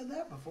never said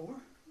that before.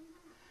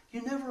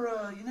 You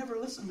never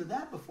listened to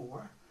that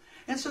before.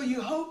 And so you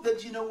hope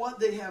that,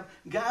 they have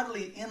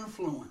godly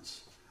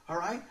influence. All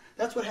right?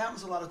 That's what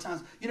happens a lot of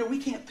times. We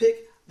can't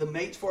pick the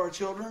mates for our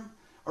children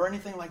or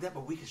anything like that,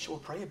 but we can sure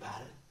pray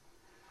about it.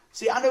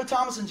 See, I know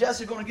Thomas and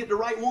Jesse are going to get the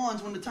right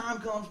ones when the time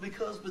comes,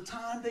 because the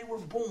time they were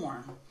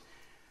born,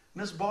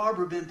 Miss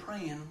Barbara been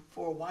praying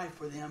for a wife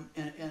for them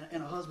and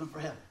a husband for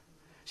heaven.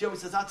 She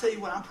always says, I'll tell you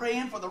what, I'm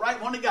praying for the right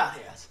one that God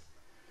has.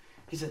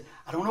 He said,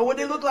 I don't know what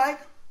they look like.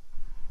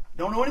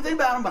 Don't know anything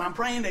about them, but I'm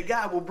praying that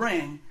God will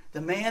bring the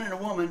man and the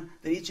woman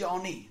that each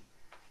y'all need.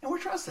 And we're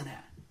trusting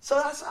that.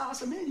 So I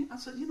said, man,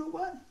 you know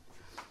what?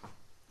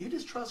 You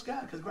just trust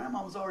God, because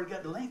grandmama's already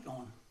got the link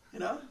on,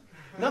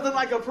 Nothing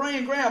like a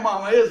praying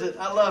grandmama, is it?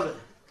 I love it.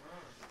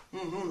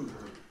 Mm-hmm.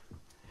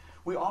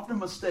 We often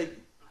mistake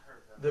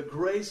the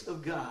grace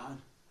of God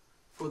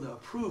for the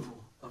approval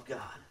of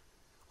God.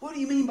 What do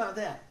you mean by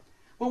that?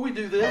 Well, we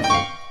do this,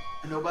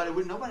 and nobody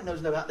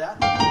knows about that.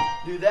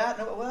 Do that,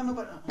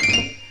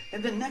 nobody.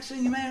 And then next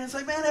thing, man, it's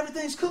like, man,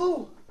 everything's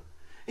cool.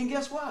 And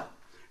guess what?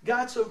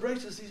 God's so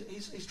gracious,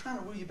 he's trying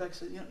to woo you back and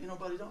say,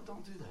 buddy,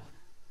 don't do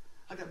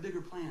that. I got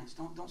bigger plans.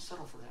 Don't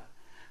settle for that.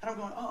 And I'm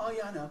going, oh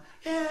yeah, I know.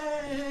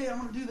 Hey,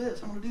 I'm going to do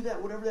this. I'm going to do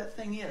that, whatever that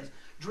thing is.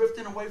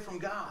 Drifting away from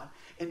God.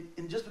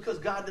 And just because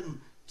God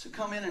didn't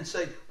come in and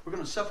say, we're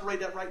going to separate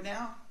that right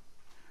now,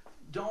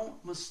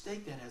 don't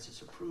mistake that as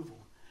his approval.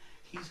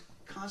 He's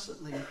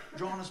constantly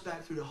drawing us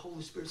back through the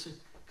Holy Spirit, saying,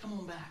 come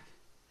on back.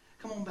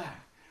 Come on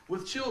back.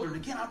 With children,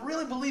 again, I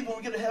really believe when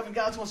we get to heaven,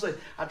 God's going to say,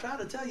 I tried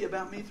to tell you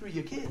about me through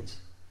your kids.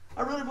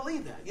 I really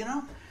believe that,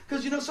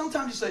 Because,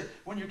 sometimes you say,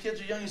 when your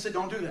kids are young, you say,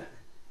 don't do that.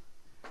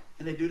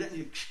 And they do that, and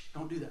you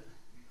don't do that.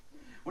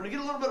 When they get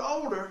a little bit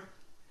older,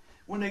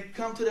 when they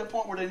come to that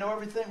point where they know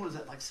everything, what is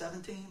that, like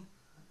 17,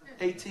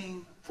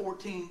 18,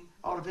 14?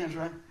 All depends,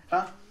 right?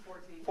 Huh?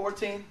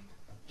 14.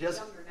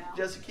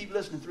 Jesse, keep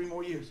listening, 3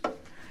 more years.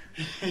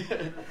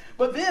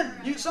 But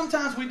then,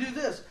 sometimes we do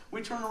this.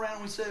 We turn around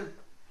and we say,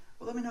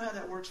 well, let me know how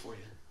that works for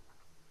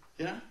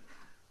you.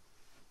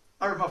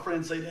 I heard my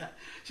friend say that.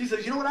 She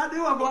says, you know what I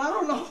do? I'm going, I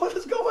don't know what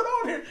is going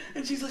on here.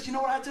 And she says, you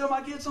know what I tell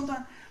my kids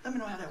sometimes? Let me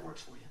know how that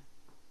works for you.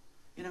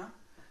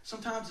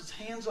 Sometimes it's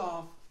hands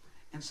off,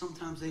 and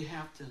sometimes they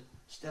have to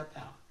step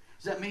out.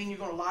 Does that mean you're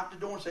going to lock the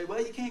door and say,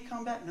 well, you can't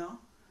come back? No.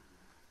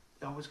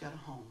 They always got a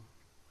home,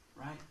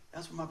 right?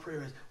 That's what my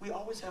prayer is. We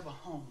always have a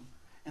home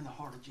in the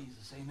heart of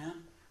Jesus. Amen?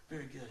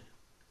 Very good.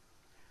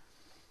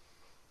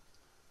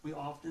 We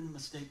often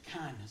mistake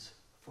kindness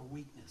for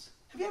weakness.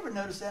 Have you ever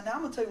noticed that? Now,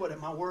 I'm going to tell you what, at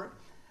my work,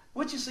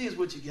 what you see is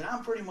what you get.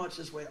 I'm pretty much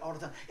this way all the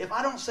time. If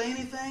I don't say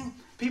anything,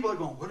 people are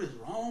going, what is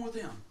wrong with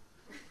him?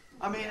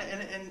 I mean,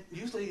 and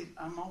usually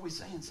I'm always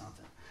saying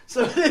something.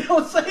 So they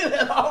don't say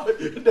that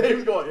often.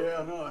 Dave's going,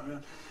 yeah, I know,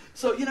 man.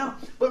 So,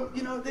 but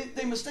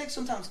they mistake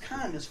sometimes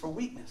kindness for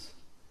weakness.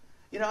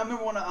 You know, I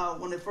remember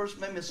when they first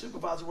made me a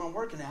supervisor where I'm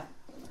working at,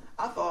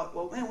 I thought,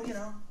 well, man, you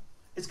know,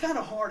 it's kind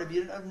of hard if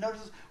you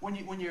notice when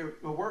you're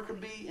a worker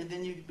bee and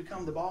then you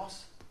become the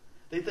boss.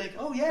 They think,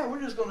 oh yeah,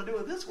 we're just going to do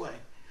it this way.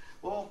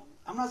 Well,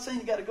 I'm not saying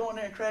you got to go in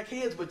there and crack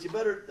heads, but you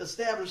better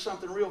establish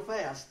something real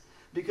fast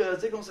because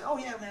they're going to say, oh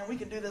yeah, man, we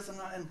can do this.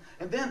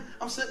 And then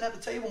I'm sitting at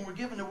the table and we're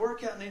giving the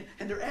workout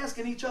and they're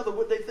asking each other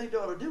what they think they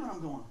ought to do. And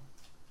I'm going,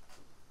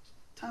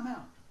 time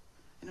out.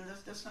 You know,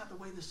 that's not the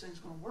way this thing's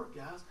going to work,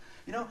 guys.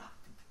 You know,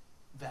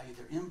 value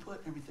their input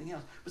and everything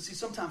else. But see,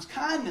 sometimes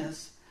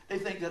kindness, they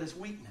think that it's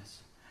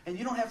weakness. And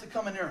you don't have to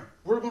come in there,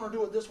 we're going to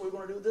do it this way, we're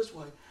going to do it this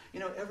way. You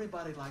know,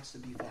 everybody likes to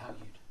be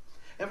valued.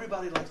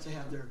 Everybody likes to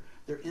have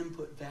their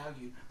input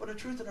valued. But the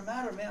truth of the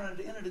matter, man, at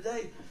the end of the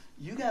day,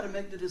 you got to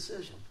make the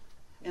decision.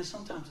 And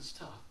sometimes it's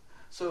tough.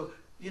 So,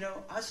 you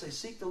know, I say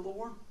seek the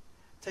Lord,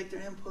 take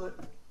their input,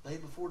 lay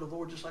it before the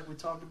Lord, just like we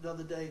talked the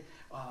other day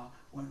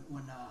when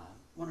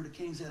one of the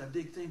kings had a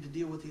big thing to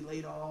deal with. He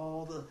laid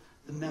all the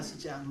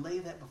message out and lay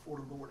that before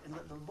the Lord and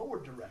let the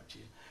Lord direct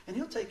you. And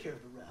he'll take care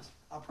of the rest,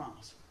 I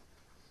promise.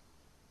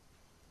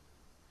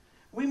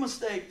 We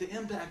mistake the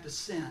impact of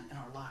sin in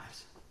our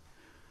lives.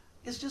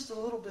 It's just a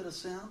little bit of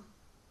sin.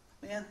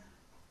 Man,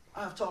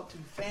 I've talked to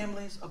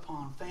families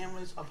upon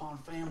families upon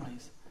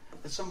families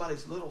that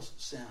somebody's little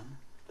sin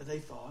that they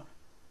thought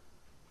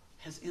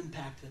has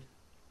impacted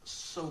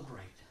so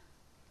great.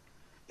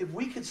 If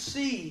we could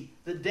see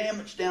the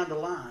damage down the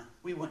line,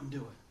 we wouldn't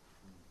do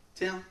it.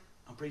 Tim,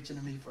 I'm preaching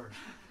to me first.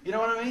 You know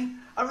what I mean?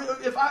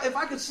 If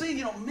I could see,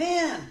 you know,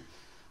 man,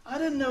 I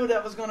didn't know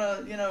that was going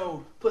to, you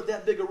know, put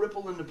that big a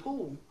ripple in the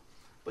pool.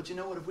 But you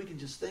know what? If we can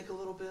just think a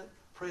little bit,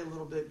 pray a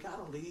little bit, God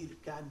will lead,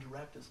 God and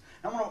direct us.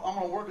 I'm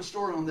going to work a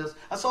story on this.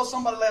 I saw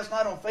somebody last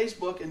night on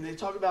Facebook, and they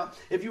talk about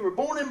if you were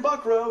born in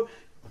Buckrow,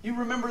 you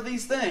remember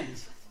these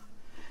things.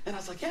 And I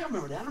was like, yeah, I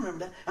remember that.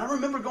 And I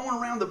remember going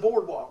around the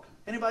boardwalk.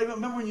 Anybody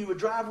remember when you would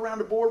drive around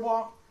the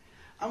boardwalk?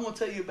 I'm going to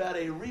tell you about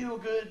a real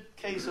good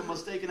case of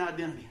mistaken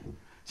identity.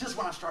 Just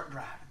when I start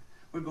driving,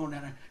 we're going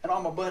down there, and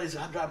all my buddies,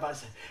 I drive by and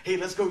say, hey,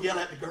 let's go yell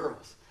at the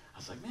girls. I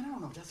was like, man, I don't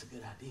know if that's a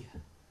good idea.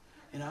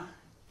 You know?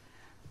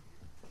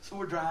 So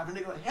we're driving.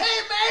 They go, hey,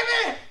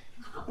 baby!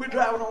 We're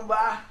driving on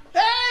by. Hey,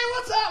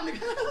 what's up?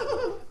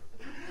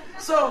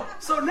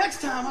 So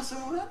next time, I said,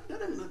 well, that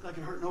didn't look like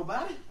it hurt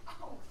nobody.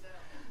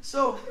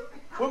 So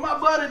when my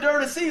buddy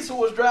Dirty Cecil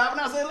was driving,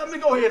 I said, let me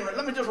go ahead and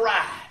let me just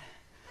ride.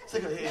 So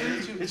he goes, hey,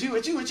 it's you.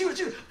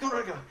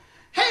 Go.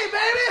 Hey,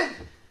 baby!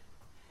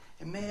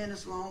 And man,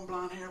 this long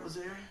blonde hair was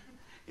there.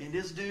 And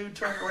this dude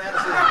turned around and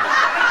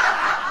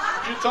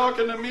said, you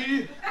talking to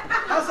me?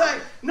 I was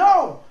like,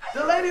 no,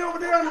 the lady over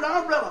there under the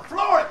umbrella,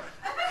 Floyd.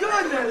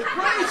 Goodness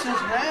gracious,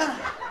 man.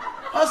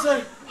 I was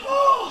like,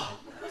 oh,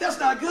 that's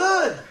not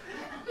good.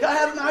 Guy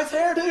had a nice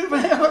hairdo,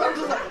 man. I'm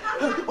just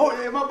like, oh,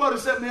 yeah, my buddy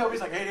set me up. He's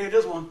like, hey,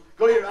 this one.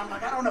 Go here. I'm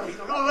like, I don't know. He's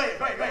like, oh, wait.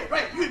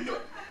 You can do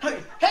it. Hey,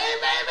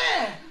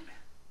 baby.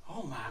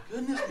 Oh, my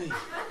goodness me.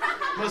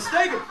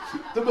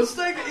 The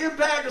mistaken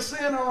impact of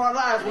sin on our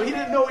lives. Well, he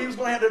didn't know he was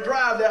going to have to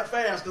drive that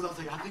fast because I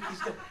was like,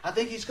 I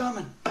think he's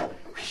coming.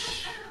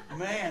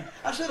 Man,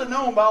 I should have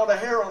known by all the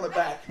hair on the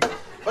back,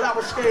 but I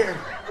was scared.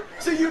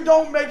 See, you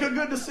don't make a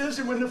good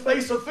decision in the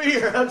face of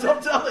fear. I'm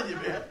telling you,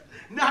 man.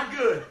 Not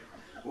good.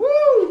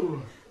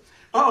 Woo!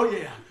 Oh,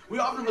 yeah. We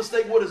often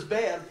mistake what is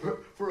bad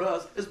for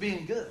us as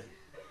being good.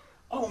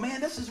 Oh,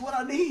 man, this is what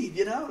I need,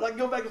 you know? Like,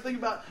 go back and think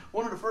about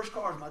one of the first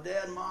cars. My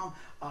dad and mom,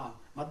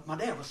 my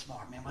dad was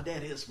smart, man. My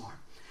dad is smart.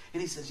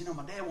 And he says, you know,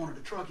 my dad wanted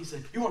a truck. He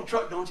said, you want a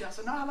truck, don't you? I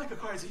said, no, I like a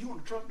car. He said, you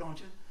want a truck, don't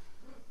you?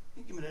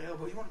 He give me that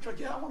elbow. You want a truck?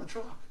 Yeah, I want a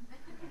truck.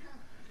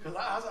 Because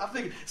I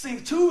figured,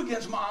 seeing two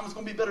against mom is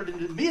going to be better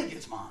than me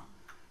against mom,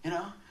 you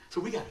know?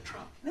 So we got a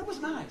truck. And it was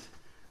nice.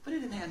 But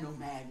it didn't have no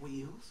mag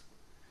wheels.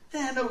 It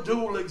had no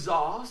dual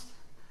exhaust.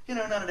 You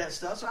know, none of that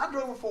stuff. So I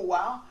drove it for a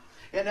while.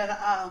 And then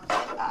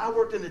I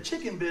worked in the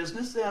chicken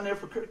business down there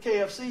for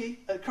KFC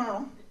at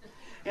Colonel.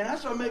 And I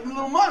started making a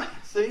little money,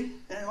 see?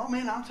 And, oh,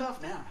 man, I'm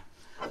tough now.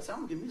 I said,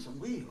 I'm going to give me some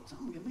wheels. I'm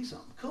going to give me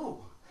something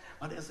cool.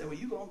 My dad said, well,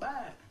 you going to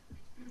buy it.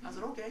 I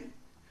said, okay.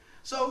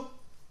 So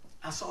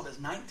I saw this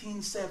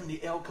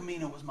 1970 El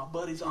Camino. Was my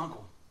buddy's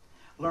uncle.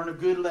 Learned a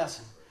good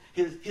lesson.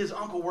 His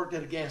uncle worked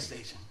at a gas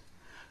station.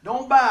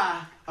 Don't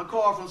buy a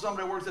car from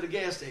somebody that works at a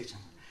gas station.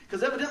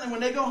 Because evidently when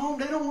they go home,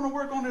 they don't want to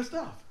work on their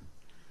stuff.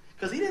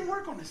 Because he didn't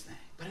work on this thing,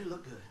 but it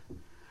looked good.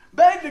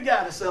 Begged the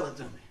guy to sell it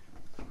to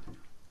me.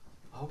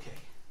 Okay.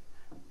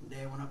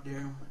 Dad went up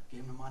there,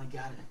 gave him the money,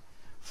 got it.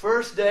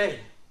 First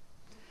day.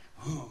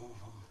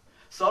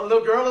 Saw the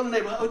little girl in the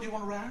neighborhood. Oh, do you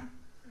want to ride?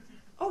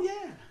 Oh,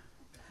 yeah.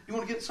 You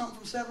want to get something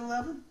from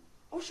 7-Eleven?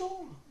 Oh,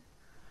 sure.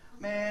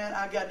 Man,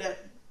 I got that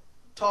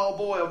tall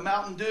boy of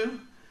Mountain Dew,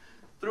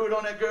 threw it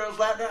on that girl's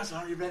lap there. I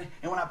said, are you ready?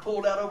 And when I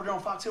pulled out over there on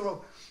Fox Hill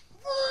Road,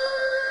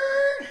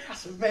 I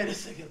said, man,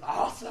 this thing is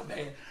awesome,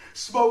 man.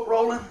 Smoke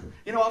rolling,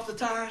 you know, off the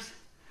tires.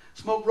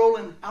 Smoke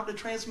rolling out the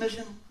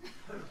transmission.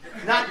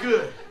 Not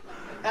good.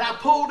 And I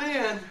pulled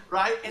in,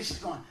 right, and she's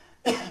going,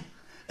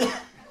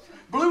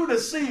 blew the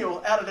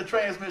seal out of the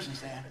transmission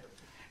stand.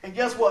 And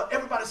guess what?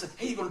 Everybody said,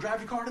 hey, you going to drive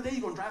your car today?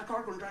 You going to drive the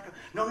car?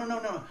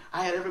 No.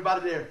 I had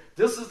everybody there.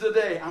 This is the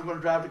day I'm going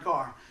to drive the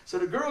car. So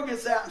the girl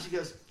gets out and she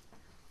goes,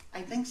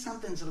 I think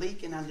something's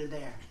leaking under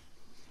there.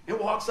 And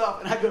walks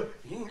up and I go,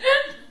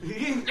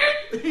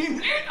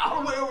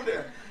 all the way over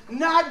there.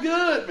 Not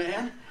good,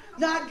 man.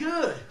 Not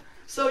good.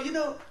 So,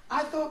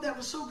 I thought that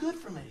was so good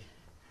for me.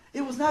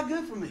 It was not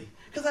good for me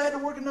because I had to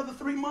work another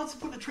 3 months to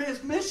put the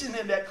transmission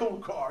in that cool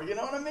car. You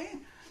know what I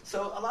mean?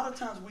 So a lot of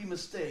times we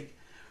mistake,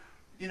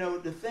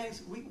 the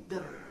things we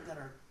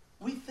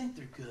think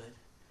they're good.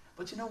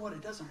 But you know what?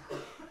 It doesn't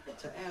hurt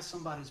to ask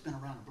somebody who's been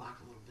around the block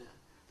a little bit.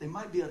 They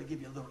might be able to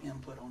give you a little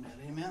input on that.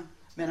 Amen?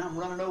 Man, I'm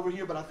running over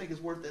here, but I think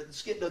it's worth it. The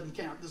skit doesn't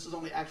count. This is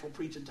only actual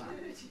preaching time.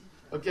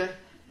 Okay?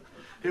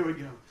 Here we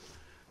go.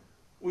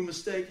 We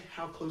mistake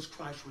how close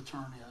Christ's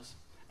return is.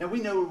 And we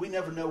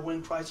never know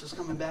when Christ is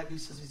coming back. He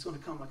says he's going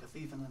to come like a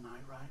thief in the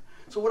night, right?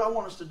 So what I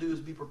want us to do is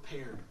be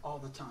prepared all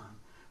the time.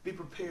 Be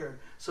prepared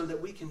so that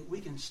we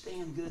can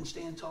stand good and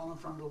stand tall in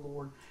front of the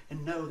Lord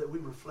and know that we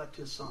reflect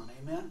his Son.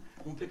 Amen?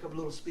 We'll pick up a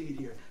little speed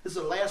here. This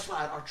is the last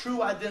slide, our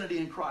true identity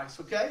in Christ,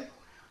 okay?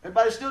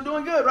 Everybody still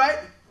doing good, right?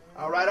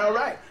 All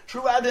right.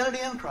 True identity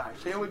in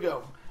Christ. Here we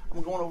go.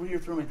 I'm going over here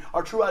through me.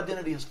 Our true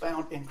identity is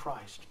found in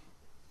Christ.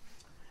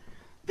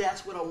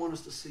 That's what I want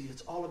us to see.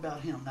 It's all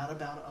about him, not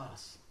about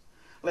us.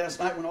 Last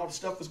night when all the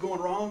stuff was going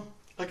wrong,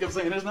 I kept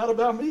saying, it's not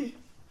about me.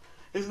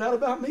 It's not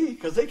about me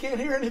because they can't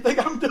hear anything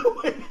I'm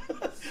doing.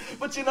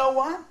 But you know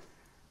what?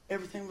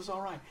 Everything was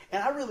all right.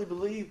 And I really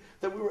believe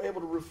that we were able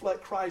to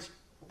reflect Christ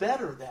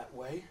better that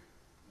way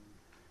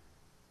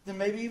than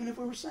maybe even if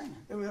we were singing.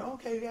 They were,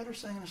 okay, yeah, they're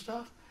singing and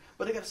stuff.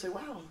 But they got to say,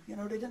 wow,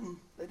 they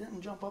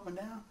didn't jump up and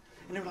down.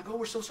 And they were like, oh,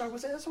 we're so sorry. We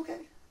said, that's okay.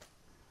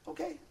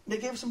 Okay. And they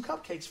gave us some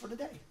cupcakes for the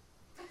day.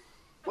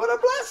 What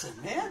a blessing,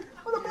 man.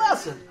 What a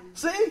blessing.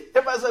 See?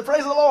 Everybody say,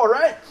 praise the Lord,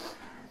 right?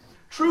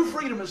 True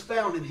freedom is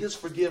found in his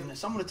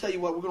forgiveness. I'm going to tell you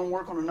what, we're going to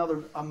work on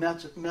another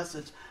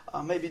message,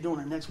 maybe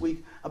doing it next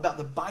week, about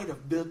the bite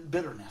of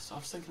bitterness. I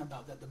was thinking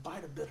about that, the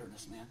bite of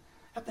bitterness, man.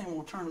 That thing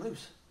won't turn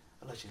loose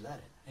unless you let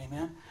it.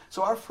 Amen?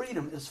 So our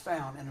freedom is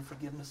found in the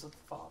forgiveness of the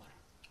Father.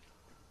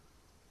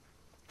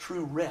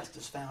 True rest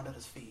is found at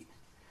his feet.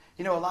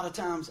 A lot of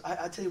times,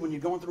 I tell you, when you're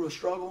going through a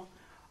struggle,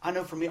 I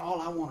know for me,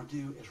 all I want to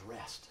do is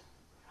rest.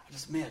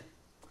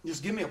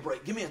 Just give me a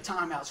break. Give me a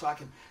time out so I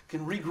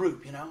can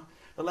regroup,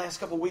 The last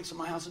couple of weeks in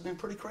my house has been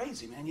pretty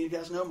crazy, man. You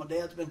guys know my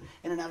dad's been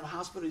in and out of the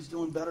hospital. He's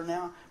doing better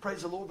now.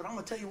 Praise the Lord. But I'm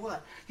going to tell you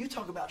what. You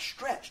talk about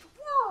stretched.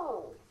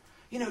 Whoa.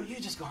 You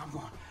just go, I'm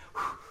going,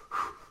 whew,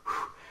 whew,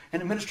 whew.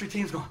 And the ministry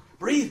team's going,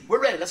 breathe.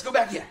 We're ready. Let's go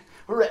back in.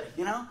 We're ready,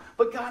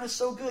 But God is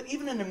so good.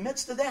 Even in the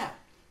midst of that,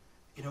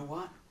 you know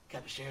what?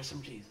 Got to share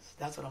some Jesus.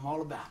 That's what I'm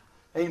all about.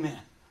 Amen.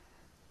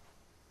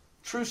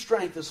 True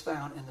strength is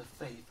found in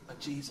the faith of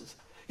Jesus.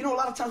 A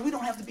lot of times we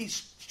don't have to be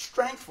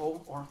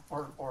strengthful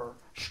or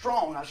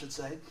strong, I should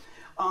say,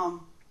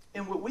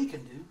 in what we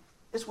can do.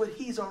 It's what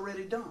he's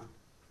already done.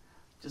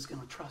 Just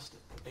going to trust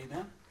it.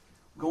 Amen?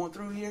 Going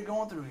through here.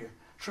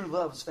 True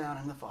love is found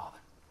in the Father.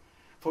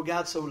 For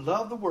God so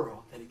loved the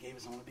world that he gave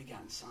his only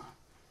begotten Son.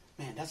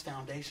 Man, that's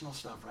foundational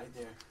stuff right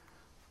there.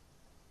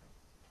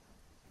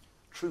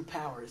 True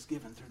power is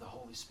given through the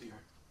Holy Spirit.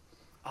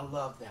 I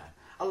love that.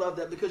 I love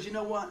that because you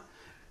know what?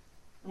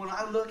 When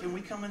I look and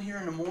we come in here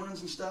in the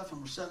mornings and stuff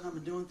and we're setting up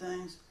and doing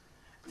things,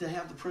 to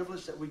have the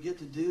privilege that we get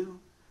to do,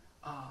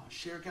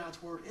 share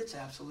God's word, it's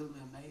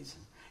absolutely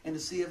amazing. And to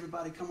see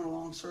everybody coming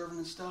along serving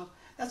and stuff,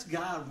 that's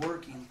God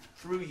working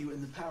through you in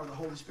the power of the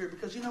Holy Spirit.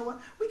 Because you know what?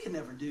 We can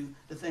never do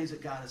the things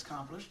that God has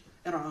accomplished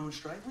in our own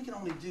strength. We can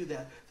only do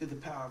that through the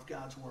power of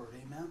God's word.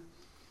 Amen?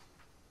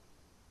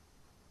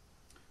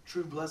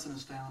 True blessing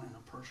is found in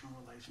a personal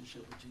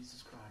relationship with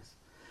Jesus Christ.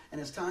 And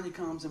as Tanya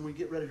comes and we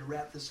get ready to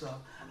wrap this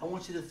up, I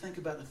want you to think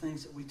about the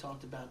things that we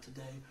talked about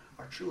today.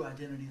 Our true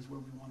identity is where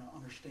we want to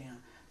understand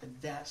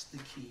that that's the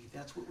key.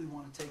 That's what we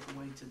want to take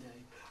away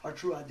today. Our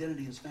true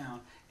identity is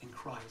found in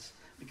Christ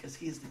because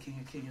he is the King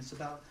of Kings. It's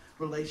about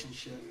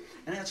relationship.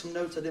 And I had some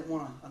notes I don't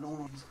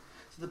want to.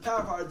 So the power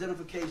of our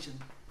identification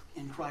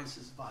in Christ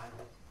is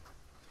vital.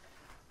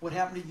 What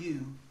happened to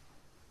you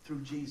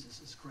through Jesus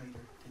is greater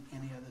than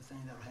any other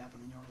thing that will happen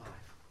in your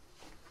life.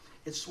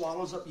 It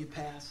swallows up your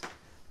past.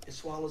 It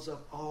swallows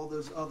up all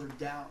those other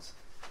doubts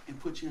and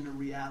puts you in the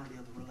reality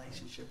of the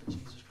relationship with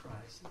Jesus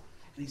Christ.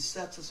 And he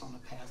sets us on the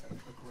path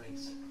of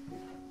grace.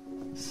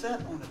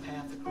 Set on the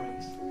path of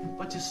grace.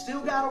 But you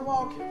still got to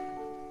walk it.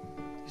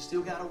 You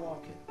still got to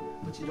walk it.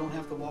 But you don't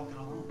have to walk it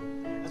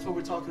alone. That's what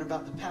we're talking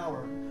about, the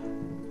power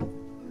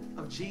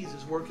of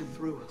Jesus working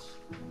through us.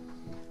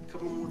 A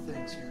couple more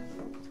things here.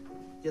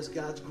 Yes,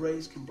 God's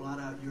grace can blot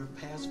out your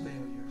past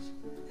failures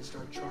and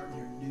start charting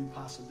your new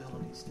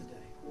possibilities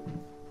today.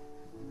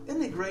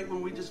 Isn't it great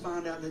when we just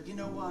find out that, you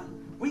know what?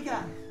 We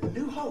got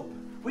new hope.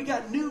 We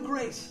got new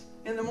grace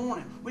in the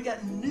morning. We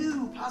got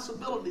new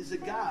possibilities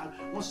that God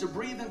wants to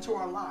breathe into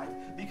our life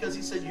because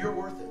he said, you're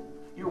worth it.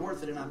 You're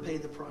worth it, and I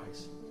paid the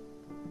price.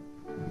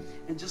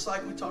 And just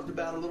like we talked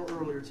about a little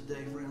earlier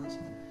today, friends,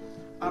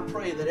 I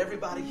pray that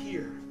everybody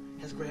here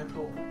has grabbed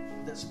hold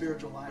of that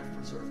spiritual life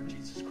preserver,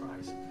 Jesus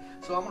Christ.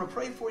 So I'm going to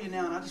pray for you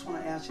now, and I just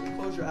want to ask you to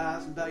close your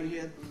eyes and bow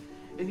your head.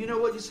 And you know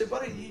what? You said,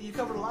 buddy, you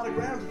covered a lot of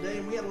ground today,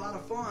 and we had a lot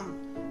of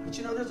fun. But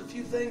you know, there's a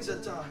few things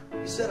that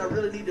you said I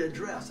really need to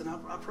address. And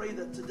I pray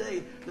that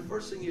today, the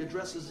first thing you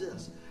address is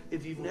this.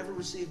 If you've never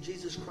received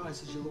Jesus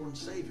Christ as your Lord and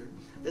Savior,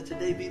 that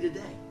today be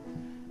today.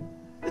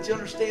 That you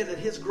understand that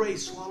His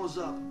grace swallows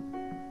up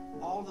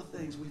all the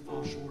things we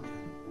fall short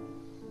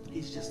in.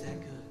 He's just that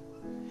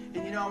good.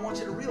 And you know, I want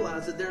you to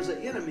realize that there's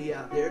an enemy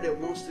out there that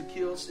wants to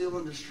kill, steal,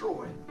 and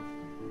destroy.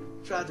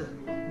 Try to,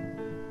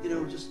 you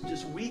know,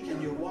 just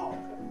weaken your walk.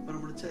 But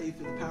I'm going to tell you,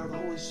 through the power of the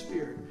Holy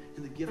Spirit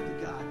and the gift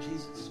of God,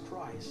 Jesus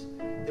Christ,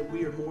 that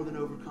we are more than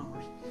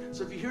overcomers.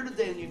 So if you're here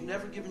today and you've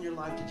never given your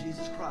life to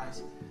Jesus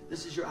Christ,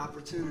 this is your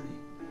opportunity.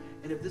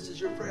 And if this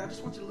is your prayer, I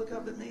just want you to look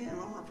up at me and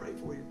I'm going to pray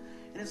for you.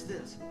 And it's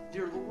this.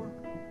 Dear Lord,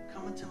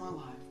 come into my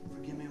life.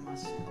 Forgive me of my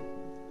sin.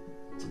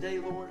 Today,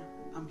 Lord,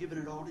 I'm giving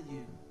it all to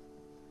you.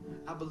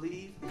 I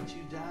believe that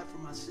you died for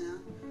my sin,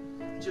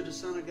 that you're the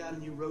Son of God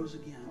and you rose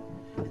again.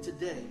 And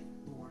today,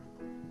 Lord,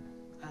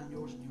 I'm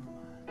yours and you are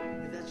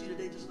mine. If that's you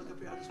today, just look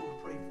up here. I just want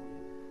to pray for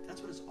you.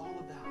 That's what it's all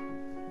about.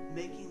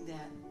 Making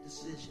that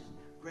decision.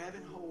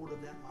 Grabbing hold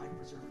of that life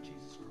preserver,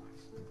 Jesus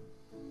Christ.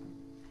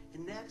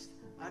 And next,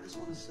 I just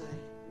want to say,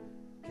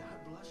 God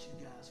bless you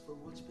guys for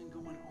what's been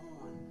going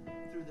on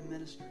through the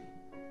ministry.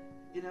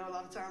 You know, a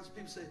lot of times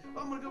people say,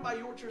 oh, I'm going to go by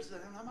your church.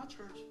 I say, not my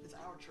church. It's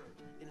our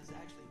church. And it's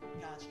actually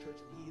God's church,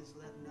 and He is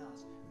letting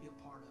us be a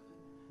part of it.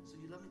 So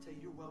let me tell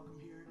you, you're welcome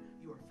here.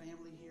 You are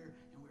family here,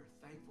 and we're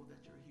thankful that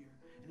you're here.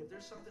 And if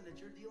there's something that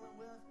you're dealing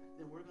with,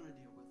 then we're going to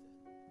deal with it.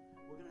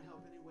 We're going to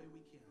help any way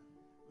we can.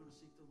 We're going to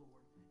seek the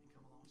Lord and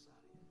come alongside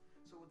of you.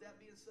 So with that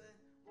being said,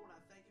 Lord, I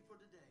thank you for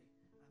today.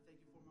 And I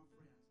thank you for my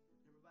friends.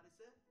 And everybody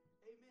said,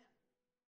 amen.